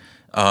huge.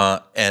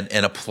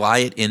 And apply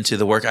it into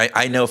the work.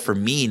 I know for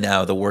me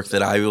now, the work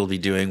that I will be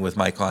doing with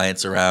my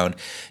clients around,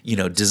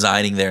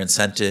 designing their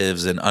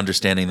incentives and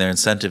understanding their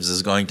incentives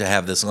is going to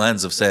have this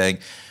lens of saying,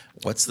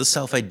 what's the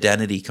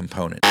self-identity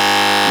component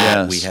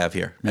we have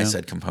here? Yeah. I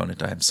said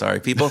component. I'm sorry,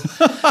 people.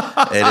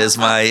 It is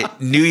my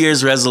New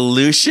Year's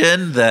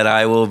resolution that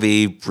I will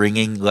be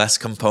bringing less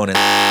components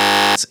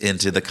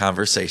into the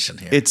conversation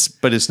here.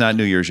 But it's not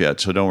New Year's yet,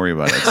 so don't worry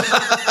about it.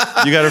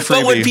 You got a freebie.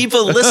 But when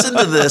people listen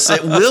to this,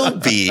 it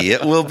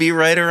will be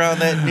right around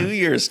that New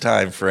Year's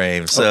time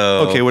frame.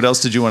 So okay, what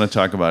else did you want to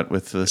talk about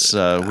with this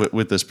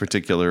with this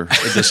particular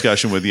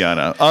discussion with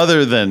Jana,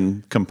 other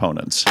than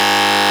components?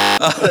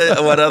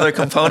 What other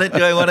component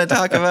do I want to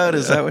talk about?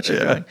 Is that what you're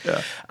going?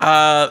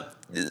 Yeah.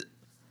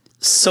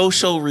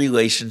 Social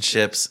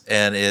relationships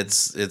and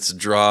its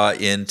draw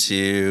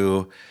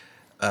into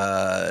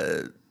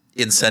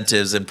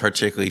incentives, and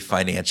particularly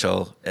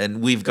financial. And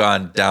we've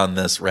gone down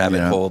this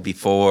rabbit hole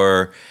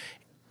before,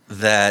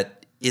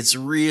 that it's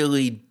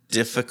really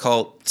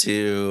difficult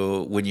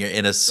to, when you're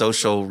in a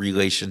social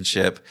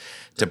relationship,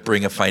 to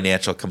bring a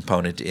financial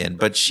component in.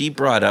 But she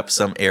brought up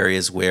some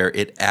areas where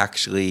it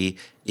actually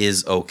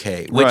is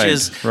okay,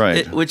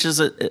 which is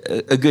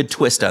a good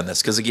twist on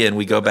this, because again,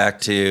 we go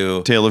back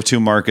to Tale of Two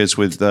Markets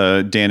with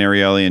Dan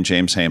Ariely and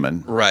James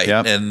Heyman, right?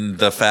 Yep. And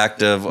the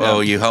fact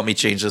of you help me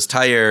change this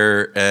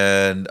tire,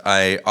 and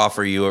I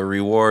offer you a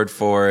reward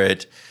for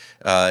it.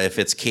 If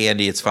it's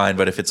candy, it's fine,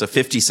 but if it's a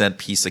 50-cent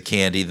piece of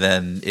candy,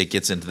 then it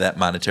gets into that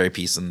monetary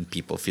piece, and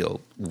people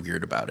feel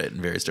weird about it and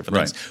various different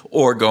things.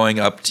 Or going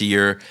up to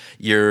your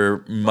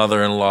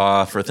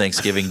mother-in-law for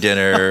Thanksgiving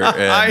dinner,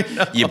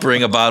 and you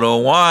bring a bottle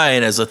of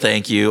wine as a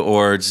thank you,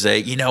 or say,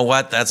 you know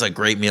what, that's a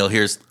great meal.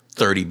 Here's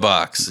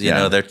 $30. You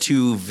know, they're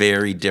two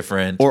very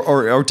different.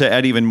 Or to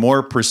add even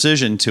more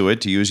precision to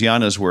it, to use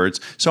Jana's words.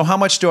 So how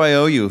much do I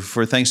owe you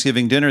for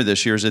Thanksgiving dinner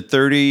this year? Is it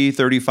 $30,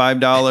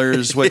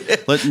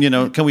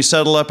 $35? Can we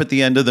settle up at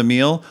the end of the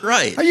meal?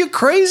 Right. Are you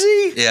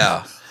crazy?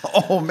 Yeah.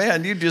 Oh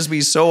man, you'd just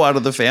be so out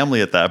of the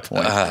family at that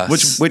point,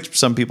 which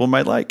some people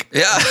might like.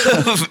 Yeah,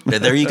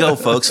 there you go,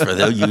 folks. For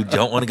those you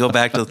don't want to go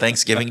back to the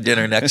Thanksgiving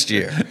dinner next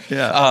year.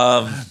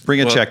 Yeah,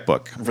 bring a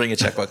checkbook. Bring a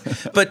checkbook.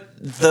 But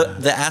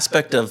the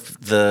aspect of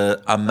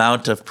the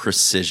amount of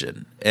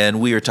precision,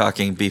 and we were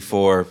talking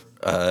before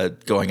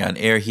going on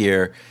air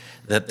here,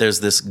 that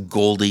there's this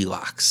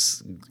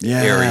Goldilocks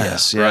area,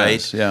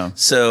 right? Yeah.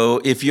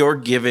 So if you're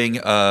giving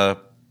a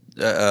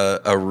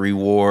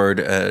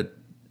reward,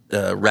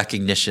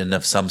 recognition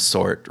of some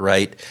sort,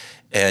 right?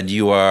 And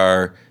you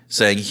are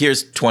saying,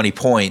 here's 20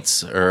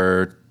 points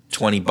or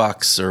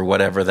 $20 or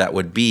whatever that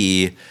would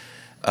be,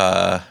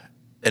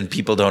 and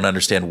people don't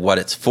understand what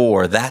it's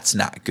for, that's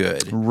not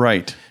good.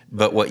 Right.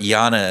 But what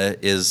Jana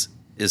is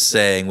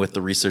saying with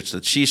the research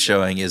that she's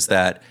showing is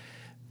that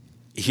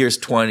here's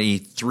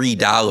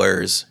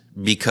 $23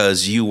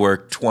 because you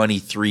work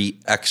 23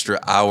 extra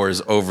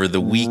hours over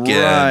the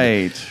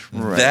weekend.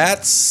 Right.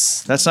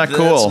 That's not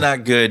cool. That's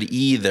not good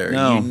either.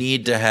 No. You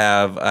need to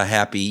have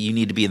you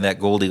need to be in that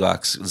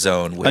Goldilocks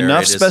zone where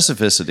enough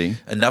specificity.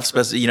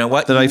 You know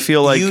what? That I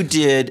feel like you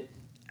did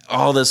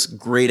all this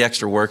great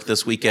extra work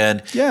this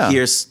weekend. Yeah.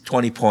 Here's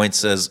 20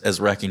 points as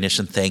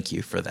recognition. Thank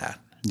you for that.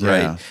 Yeah.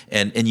 Right.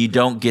 And you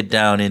don't get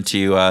down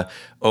into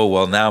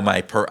now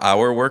my per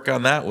hour work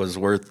on that was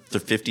worth the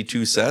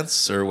 52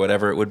 cents or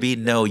whatever it would be.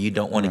 No, you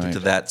don't want to get to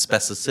that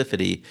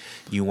specificity.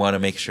 You want to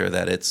make sure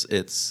that it's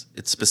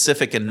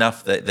specific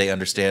enough that they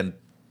understand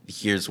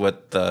here's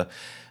what the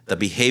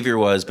behavior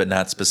was, but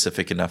not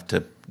specific enough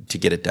to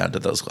get it down to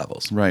those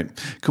levels. Right.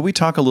 Could we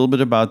talk a little bit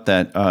about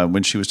that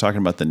when she was talking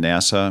about the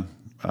NASA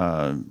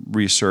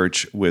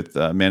research with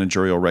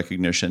managerial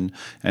recognition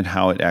and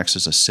how it acts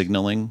as a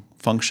signaling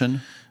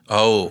function?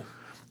 Oh,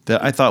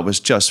 that I thought was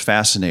just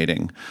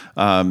fascinating.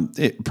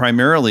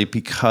 Primarily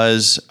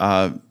because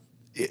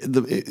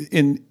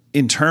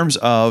in terms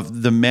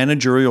of the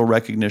managerial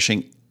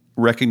recognition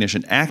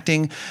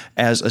acting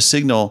as a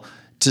signal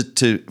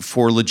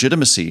for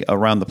legitimacy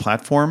around the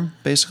platform,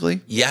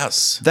 basically.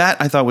 Yes.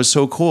 That I thought was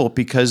so cool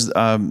because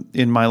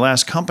in my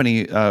last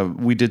company,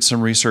 we did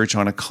some research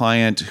on a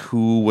client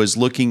who was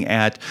looking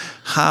at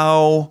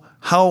how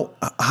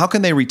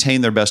can they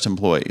retain their best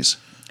employees.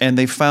 And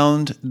they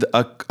found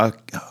a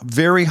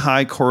very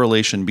high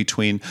correlation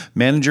between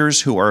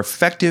managers who are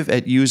effective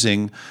at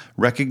using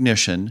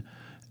recognition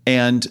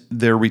and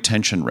their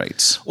retention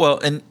rates. Well,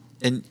 and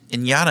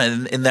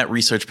Jana, in that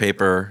research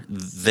paper,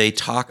 they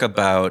talk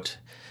about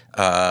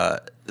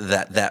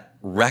that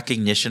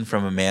recognition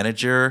from a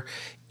manager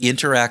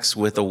interacts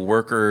with a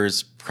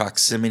worker's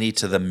proximity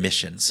to the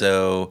mission.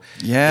 So,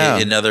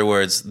 in other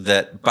words,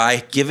 that by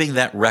giving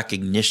that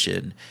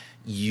recognition,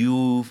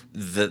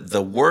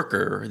 the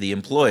worker, the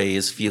employee,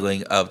 is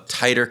feeling a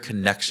tighter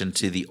connection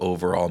to the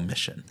overall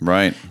mission.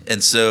 Right.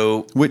 And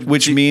so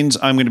which means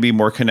I'm going to be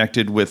more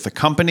connected with the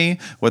company,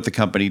 what the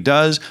company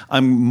does.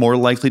 I'm more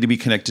likely to be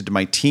connected to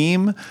my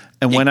team.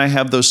 And when I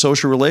have those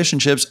social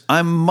relationships,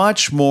 I'm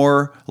much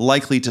more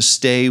likely to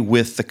stay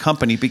with the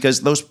company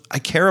because I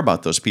care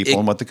about those people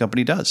and what the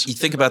company does. You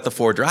think about the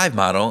 4Drive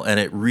model, and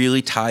it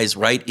really ties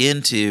right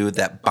into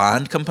that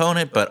bond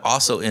component, but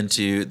also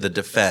into the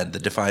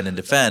define and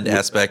defend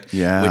aspect,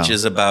 which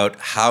is about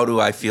how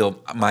do I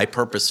feel my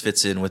purpose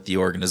fits in with the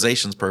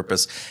organization's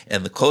purpose.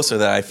 And the closer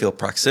that I feel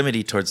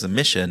proximity towards the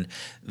mission,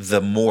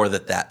 the more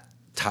that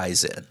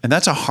ties in. And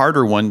that's a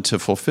harder one to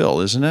fulfill,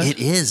 isn't it? It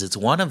is. It's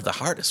one of the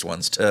hardest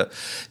ones to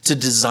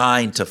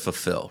design to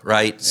fulfill,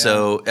 right? Yeah.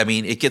 So, I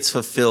mean, it gets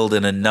fulfilled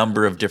in a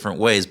number of different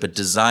ways, but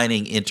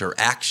designing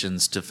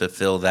interactions to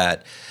fulfill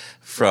that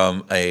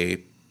from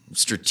a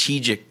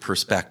strategic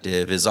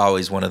perspective is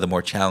always one of the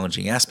more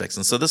challenging aspects.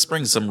 And so this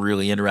brings some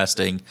really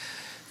interesting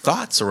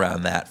thoughts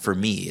around that for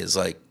me, is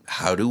like,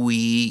 how do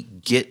we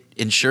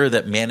ensure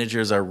that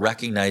managers are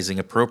recognizing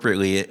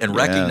appropriately and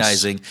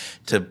recognizing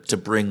to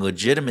bring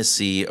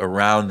legitimacy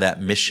around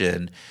that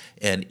mission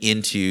and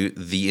into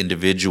the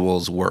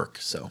individual's work?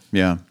 So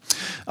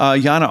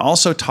Jana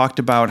also talked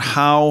about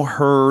how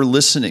her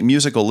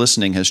musical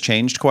listening has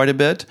changed quite a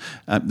bit.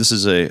 This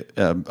is a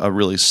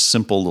really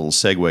simple little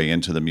segue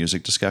into the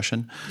music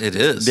discussion. It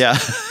is. Yeah.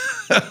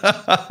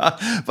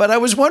 But I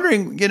was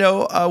wondering,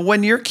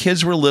 when your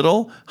kids were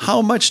little,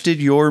 how much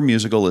did your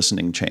musical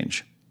listening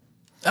change?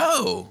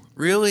 Oh,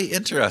 really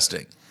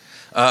interesting.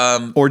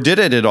 Or did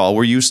it at all?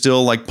 Were you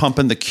still like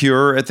pumping The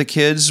Cure at the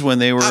kids when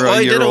they were a I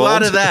year did a old?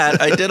 lot of that.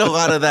 I did a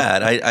lot of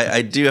that.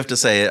 I do have to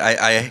say,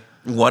 I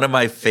one of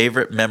my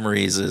favorite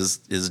memories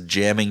is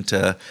jamming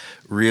to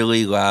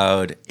really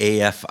loud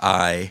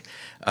AFI,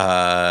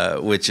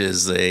 which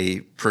is a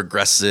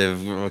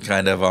progressive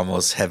kind of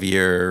almost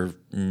heavier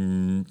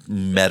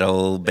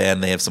metal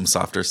band. They have some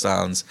softer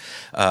sounds.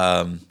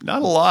 Not a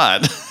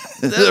lot.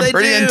 They're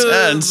pretty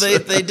intense.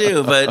 They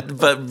do,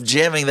 but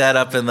jamming that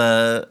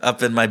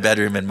up in my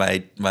bedroom and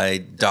my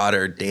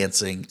daughter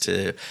dancing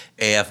to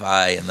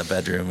AFI in the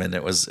bedroom, and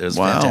it was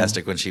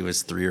fantastic when she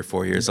was 3 or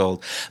 4 years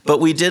old. But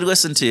we did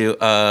listen to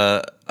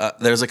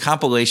there's a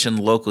compilation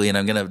locally, and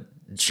I'm gonna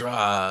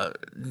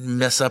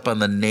mess up on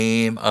the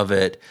name of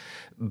it,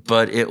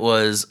 but it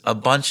was a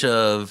bunch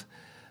of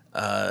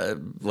Go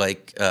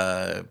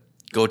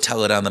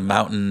Tell It on the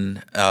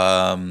Mountain,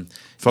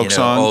 folk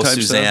song Oh type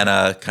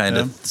Susanna stuff? kind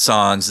of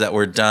songs that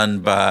were done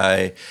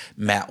by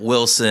Matt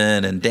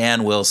Wilson and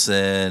Dan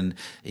Wilson,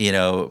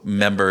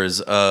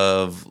 members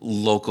of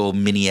local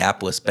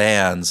Minneapolis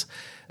bands.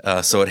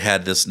 So it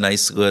had this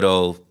nice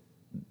little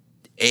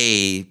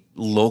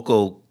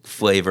local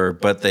flavor,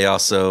 but they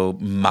also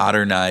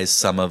modernized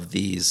some of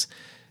these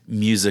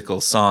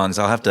musical songs.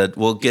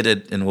 We'll get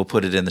it and we'll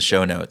put it in the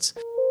show notes.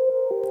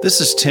 This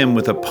is Tim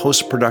with a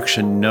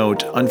post-production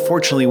note.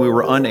 Unfortunately, we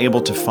were unable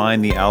to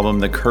find the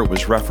album that Kurt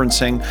was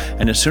referencing,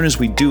 and as soon as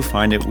we do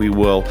find it, we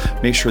will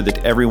make sure that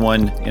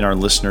everyone in our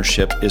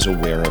listenership is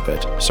aware of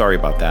it. Sorry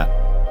about that.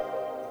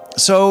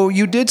 So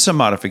you did some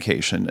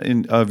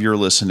modification of your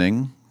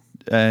listening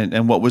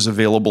and what was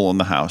available in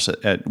the house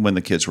at when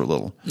the kids were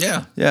little.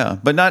 Yeah. Yeah,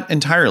 but not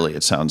entirely,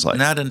 it sounds like.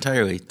 Not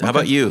entirely. How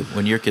about you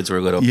when your kids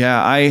were little?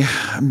 Yeah,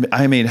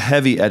 I made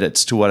heavy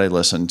edits to what I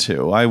listened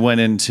to. I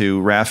went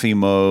into Raffi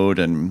mode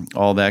and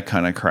all that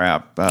kind of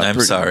crap. I'm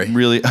sorry.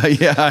 Really,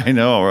 yeah, I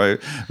know, right?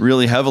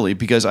 Really heavily,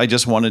 because I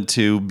just wanted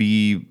to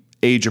be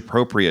age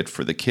appropriate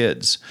for the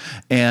kids.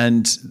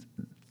 And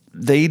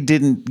they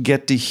didn't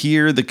get to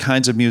hear the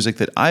kinds of music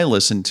that I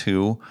listened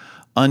to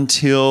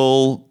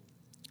until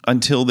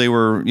they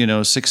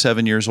were, 6,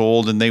 7 years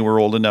old, and they were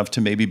old enough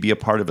to maybe be a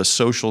part of a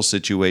social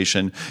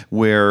situation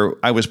where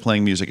I was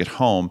playing music at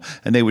home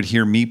and they would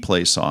hear me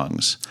play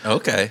songs.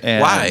 Okay.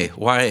 And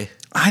Why?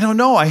 I don't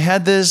know. I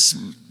had this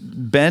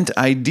bent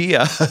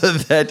idea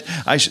that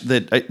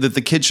that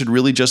the kids should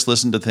really just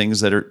listen to things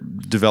that are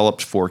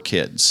developed for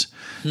kids.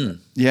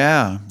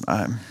 Yeah.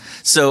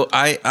 So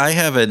I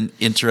have an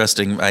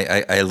interesting,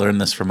 I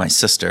learned this from my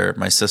sister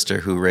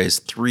who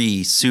raised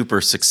 3 super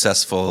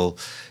successful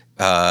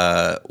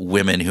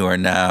women who are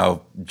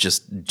now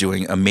just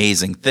doing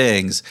amazing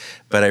things.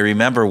 But I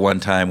remember one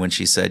time when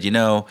she said,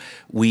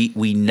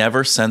 we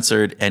never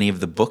censored any of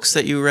the books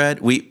that you read.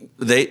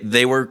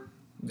 They were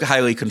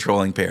highly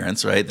controlling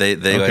parents, right?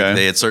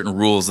 They had certain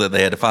rules that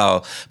they had to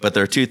follow. But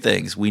there are 2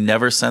 things. We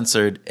never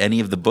censored any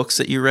of the books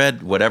that you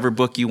read. Whatever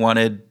book you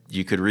wanted,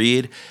 you could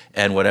read,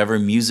 and whatever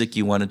music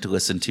you wanted to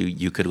listen to,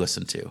 you could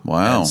listen to.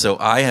 Wow. And so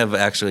I have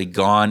actually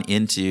gone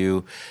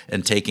into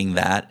and taking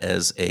that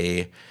as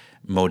a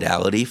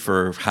modality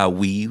for how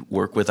we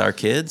work with our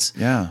kids.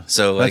 Yeah.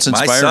 So that's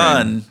my inspiring.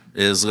 son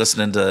is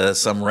listening to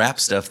some rap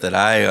stuff that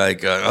I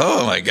like,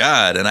 oh my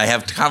God. And I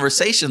have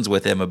conversations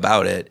with him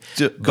about it,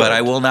 but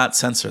I will not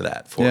censor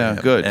that for him.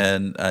 Yeah, good.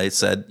 And I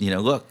said,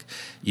 look,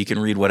 you can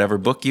read whatever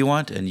book you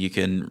want and you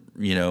can,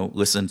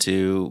 listen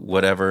to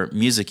whatever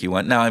music you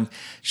want. Now, I'm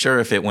sure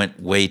if it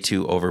went way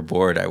too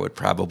overboard, I would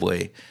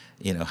probably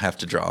have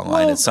to draw a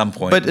line at some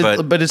point.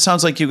 But it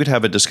sounds like you could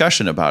have a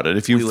discussion about it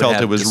if you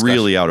felt it was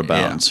really out of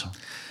bounds.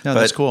 Yeah,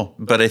 that's cool.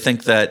 But I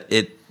think that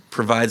it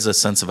provides a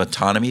sense of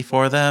autonomy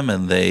for them,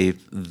 and I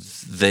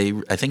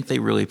think they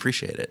really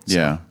appreciate it.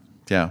 So.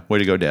 Yeah. Way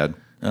to go, Dad.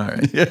 All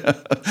right.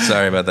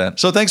 Sorry about that.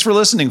 So thanks for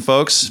listening,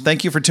 folks.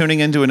 Thank you for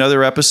tuning in to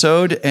another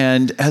episode.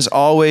 And as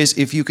always,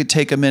 if you could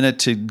take a minute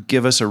to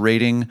give us a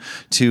rating,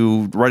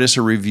 to write us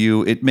a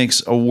review, it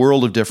makes a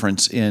world of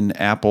difference in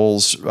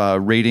Apple's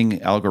rating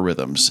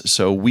algorithms.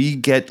 So we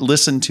get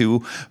listened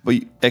to,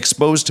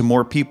 exposed to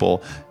more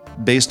people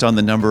based on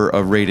the number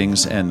of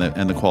ratings and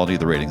the quality of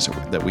the ratings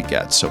that we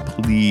get. So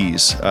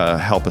please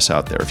help us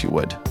out there if you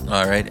would.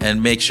 All right.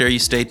 And make sure you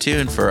stay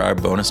tuned for our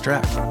bonus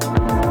track.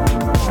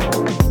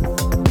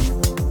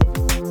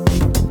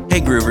 Hey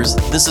Groovers,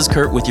 this is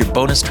Kurt with your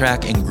bonus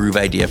track and groove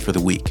idea for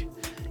the week.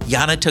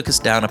 Yana took us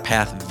down a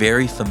path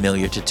very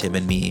familiar to Tim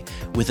and me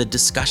with a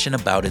discussion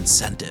about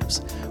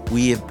incentives.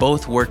 We have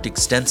both worked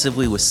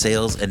extensively with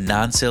sales and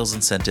non-sales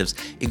incentives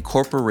in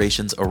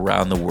corporations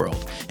around the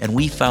world, and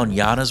we found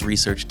Yana's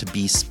research to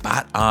be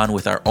spot on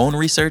with our own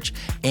research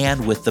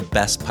and with the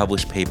best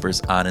published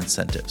papers on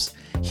incentives.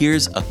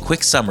 Here's a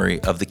quick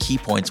summary of the key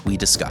points we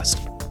discussed.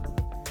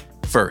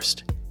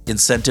 First,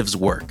 incentives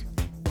work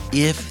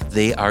if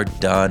they are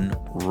done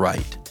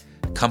right.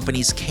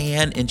 Companies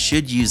can and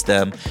should use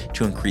them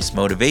to increase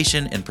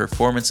motivation and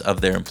performance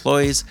of their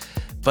employees,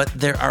 but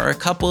there are a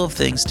couple of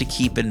things to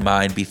keep in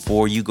mind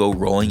before you go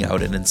rolling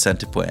out an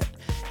incentive plan,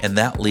 and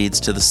that leads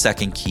to the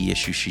second key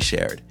issue she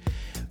shared.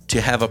 To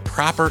have a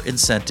proper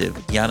incentive,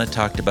 Jana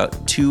talked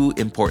about two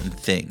important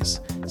things: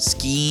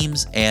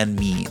 schemes and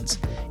means.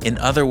 In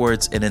other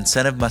words, an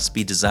incentive must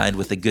be designed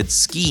with a good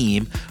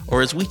scheme,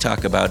 or as we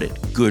talk about it,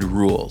 good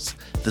rules.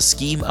 The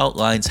scheme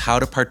outlines how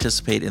to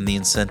participate in the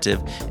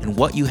incentive and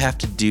what you have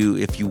to do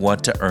if you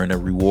want to earn a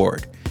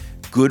reward.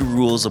 Good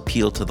rules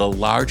appeal to the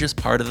largest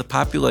part of the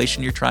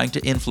population you're trying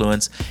to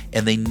influence,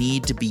 and they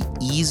need to be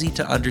easy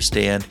to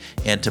understand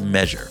and to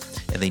measure,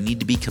 and they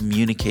need to be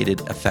communicated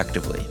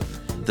effectively.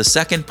 The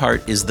second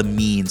part is the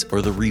means,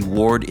 or the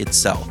reward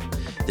itself.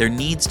 There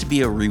needs to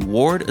be a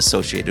reward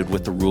associated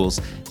with the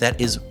rules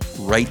that is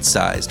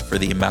right-sized for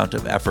the amount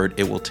of effort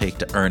it will take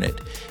to earn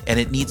it, and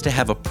it needs to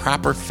have a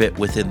proper fit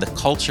within the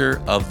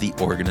culture of the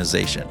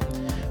organization.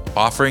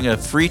 Offering a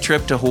free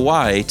trip to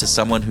Hawaii to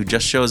someone who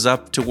just shows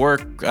up to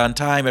work on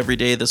time every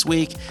day this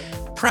week,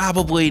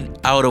 probably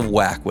out of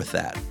whack with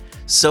that.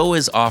 So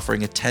is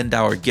offering a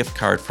 $10 gift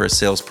card for a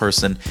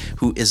salesperson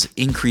who has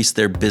increased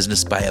their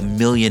business by $1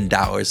 million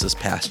this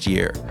past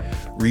year.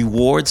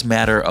 Rewards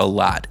matter a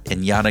lot,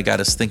 and Jana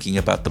got us thinking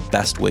about the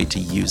best way to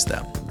use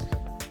them.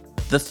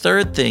 The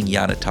third thing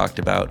Jana talked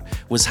about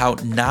was how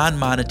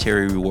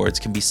non-monetary rewards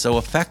can be so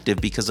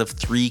effective because of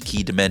three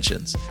key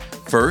dimensions.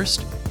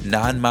 First,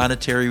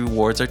 non-monetary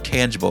rewards are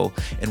tangible,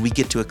 and we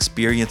get to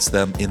experience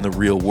them in the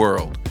real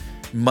world.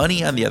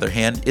 Money, on the other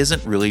hand,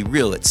 isn't really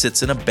real. It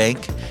sits in a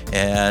bank,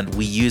 and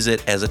we use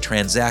it as a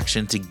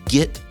transaction to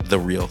get the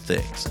real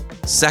things.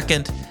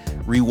 Second,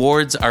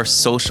 rewards are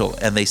social,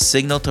 and they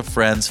signal to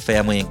friends,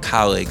 family, and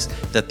colleagues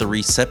that the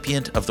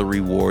recipient of the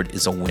reward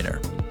is a winner.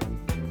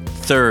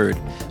 Third,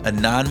 a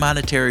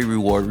non-monetary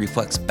reward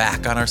reflects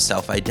back on our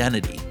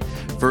self-identity.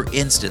 For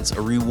instance,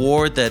 a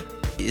reward that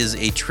is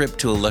a trip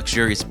to a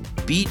luxurious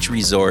beach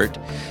resort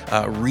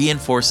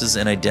reinforces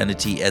an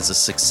identity as a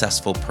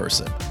successful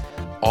person.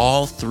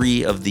 All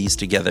three of these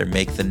together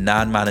make the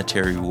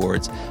non-monetary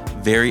rewards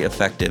very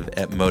effective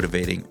at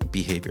motivating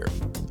behavior.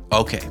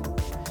 Okay,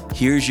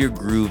 here's your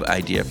groove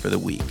idea for the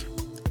week.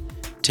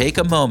 Take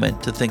a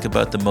moment to think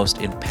about the most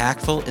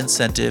impactful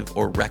incentive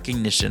or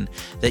recognition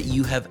that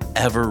you have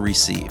ever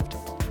received.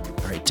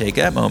 All right, take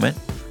that moment.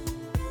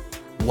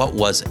 What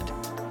was it?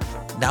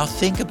 Now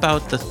think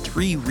about the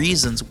 3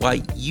 reasons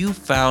why you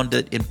found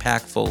it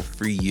impactful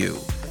for you.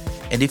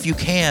 And if you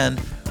can,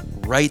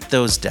 write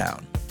those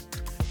down.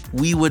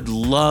 We would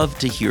love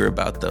to hear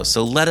about those,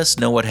 so let us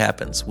know what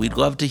happens. We'd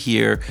love to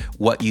hear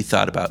what you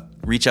thought about.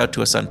 Reach out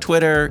to us on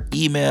Twitter,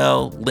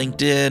 email,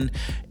 LinkedIn,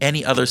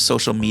 any other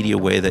social media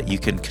way that you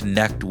can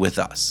connect with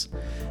us.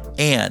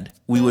 And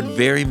we would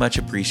very much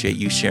appreciate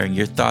you sharing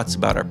your thoughts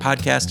about our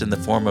podcast in the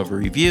form of a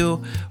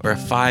review or a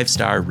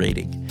 5-star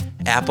rating.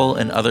 Apple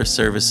and other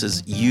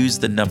services use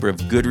the number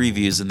of good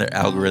reviews in their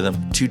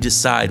algorithm to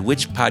decide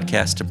which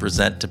podcast to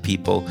present to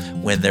people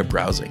when they're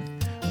browsing.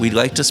 We'd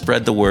like to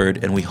spread the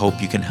word, and we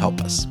hope you can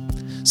help us.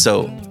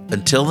 So,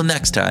 until the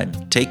next time,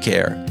 take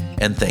care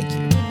and thank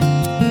you.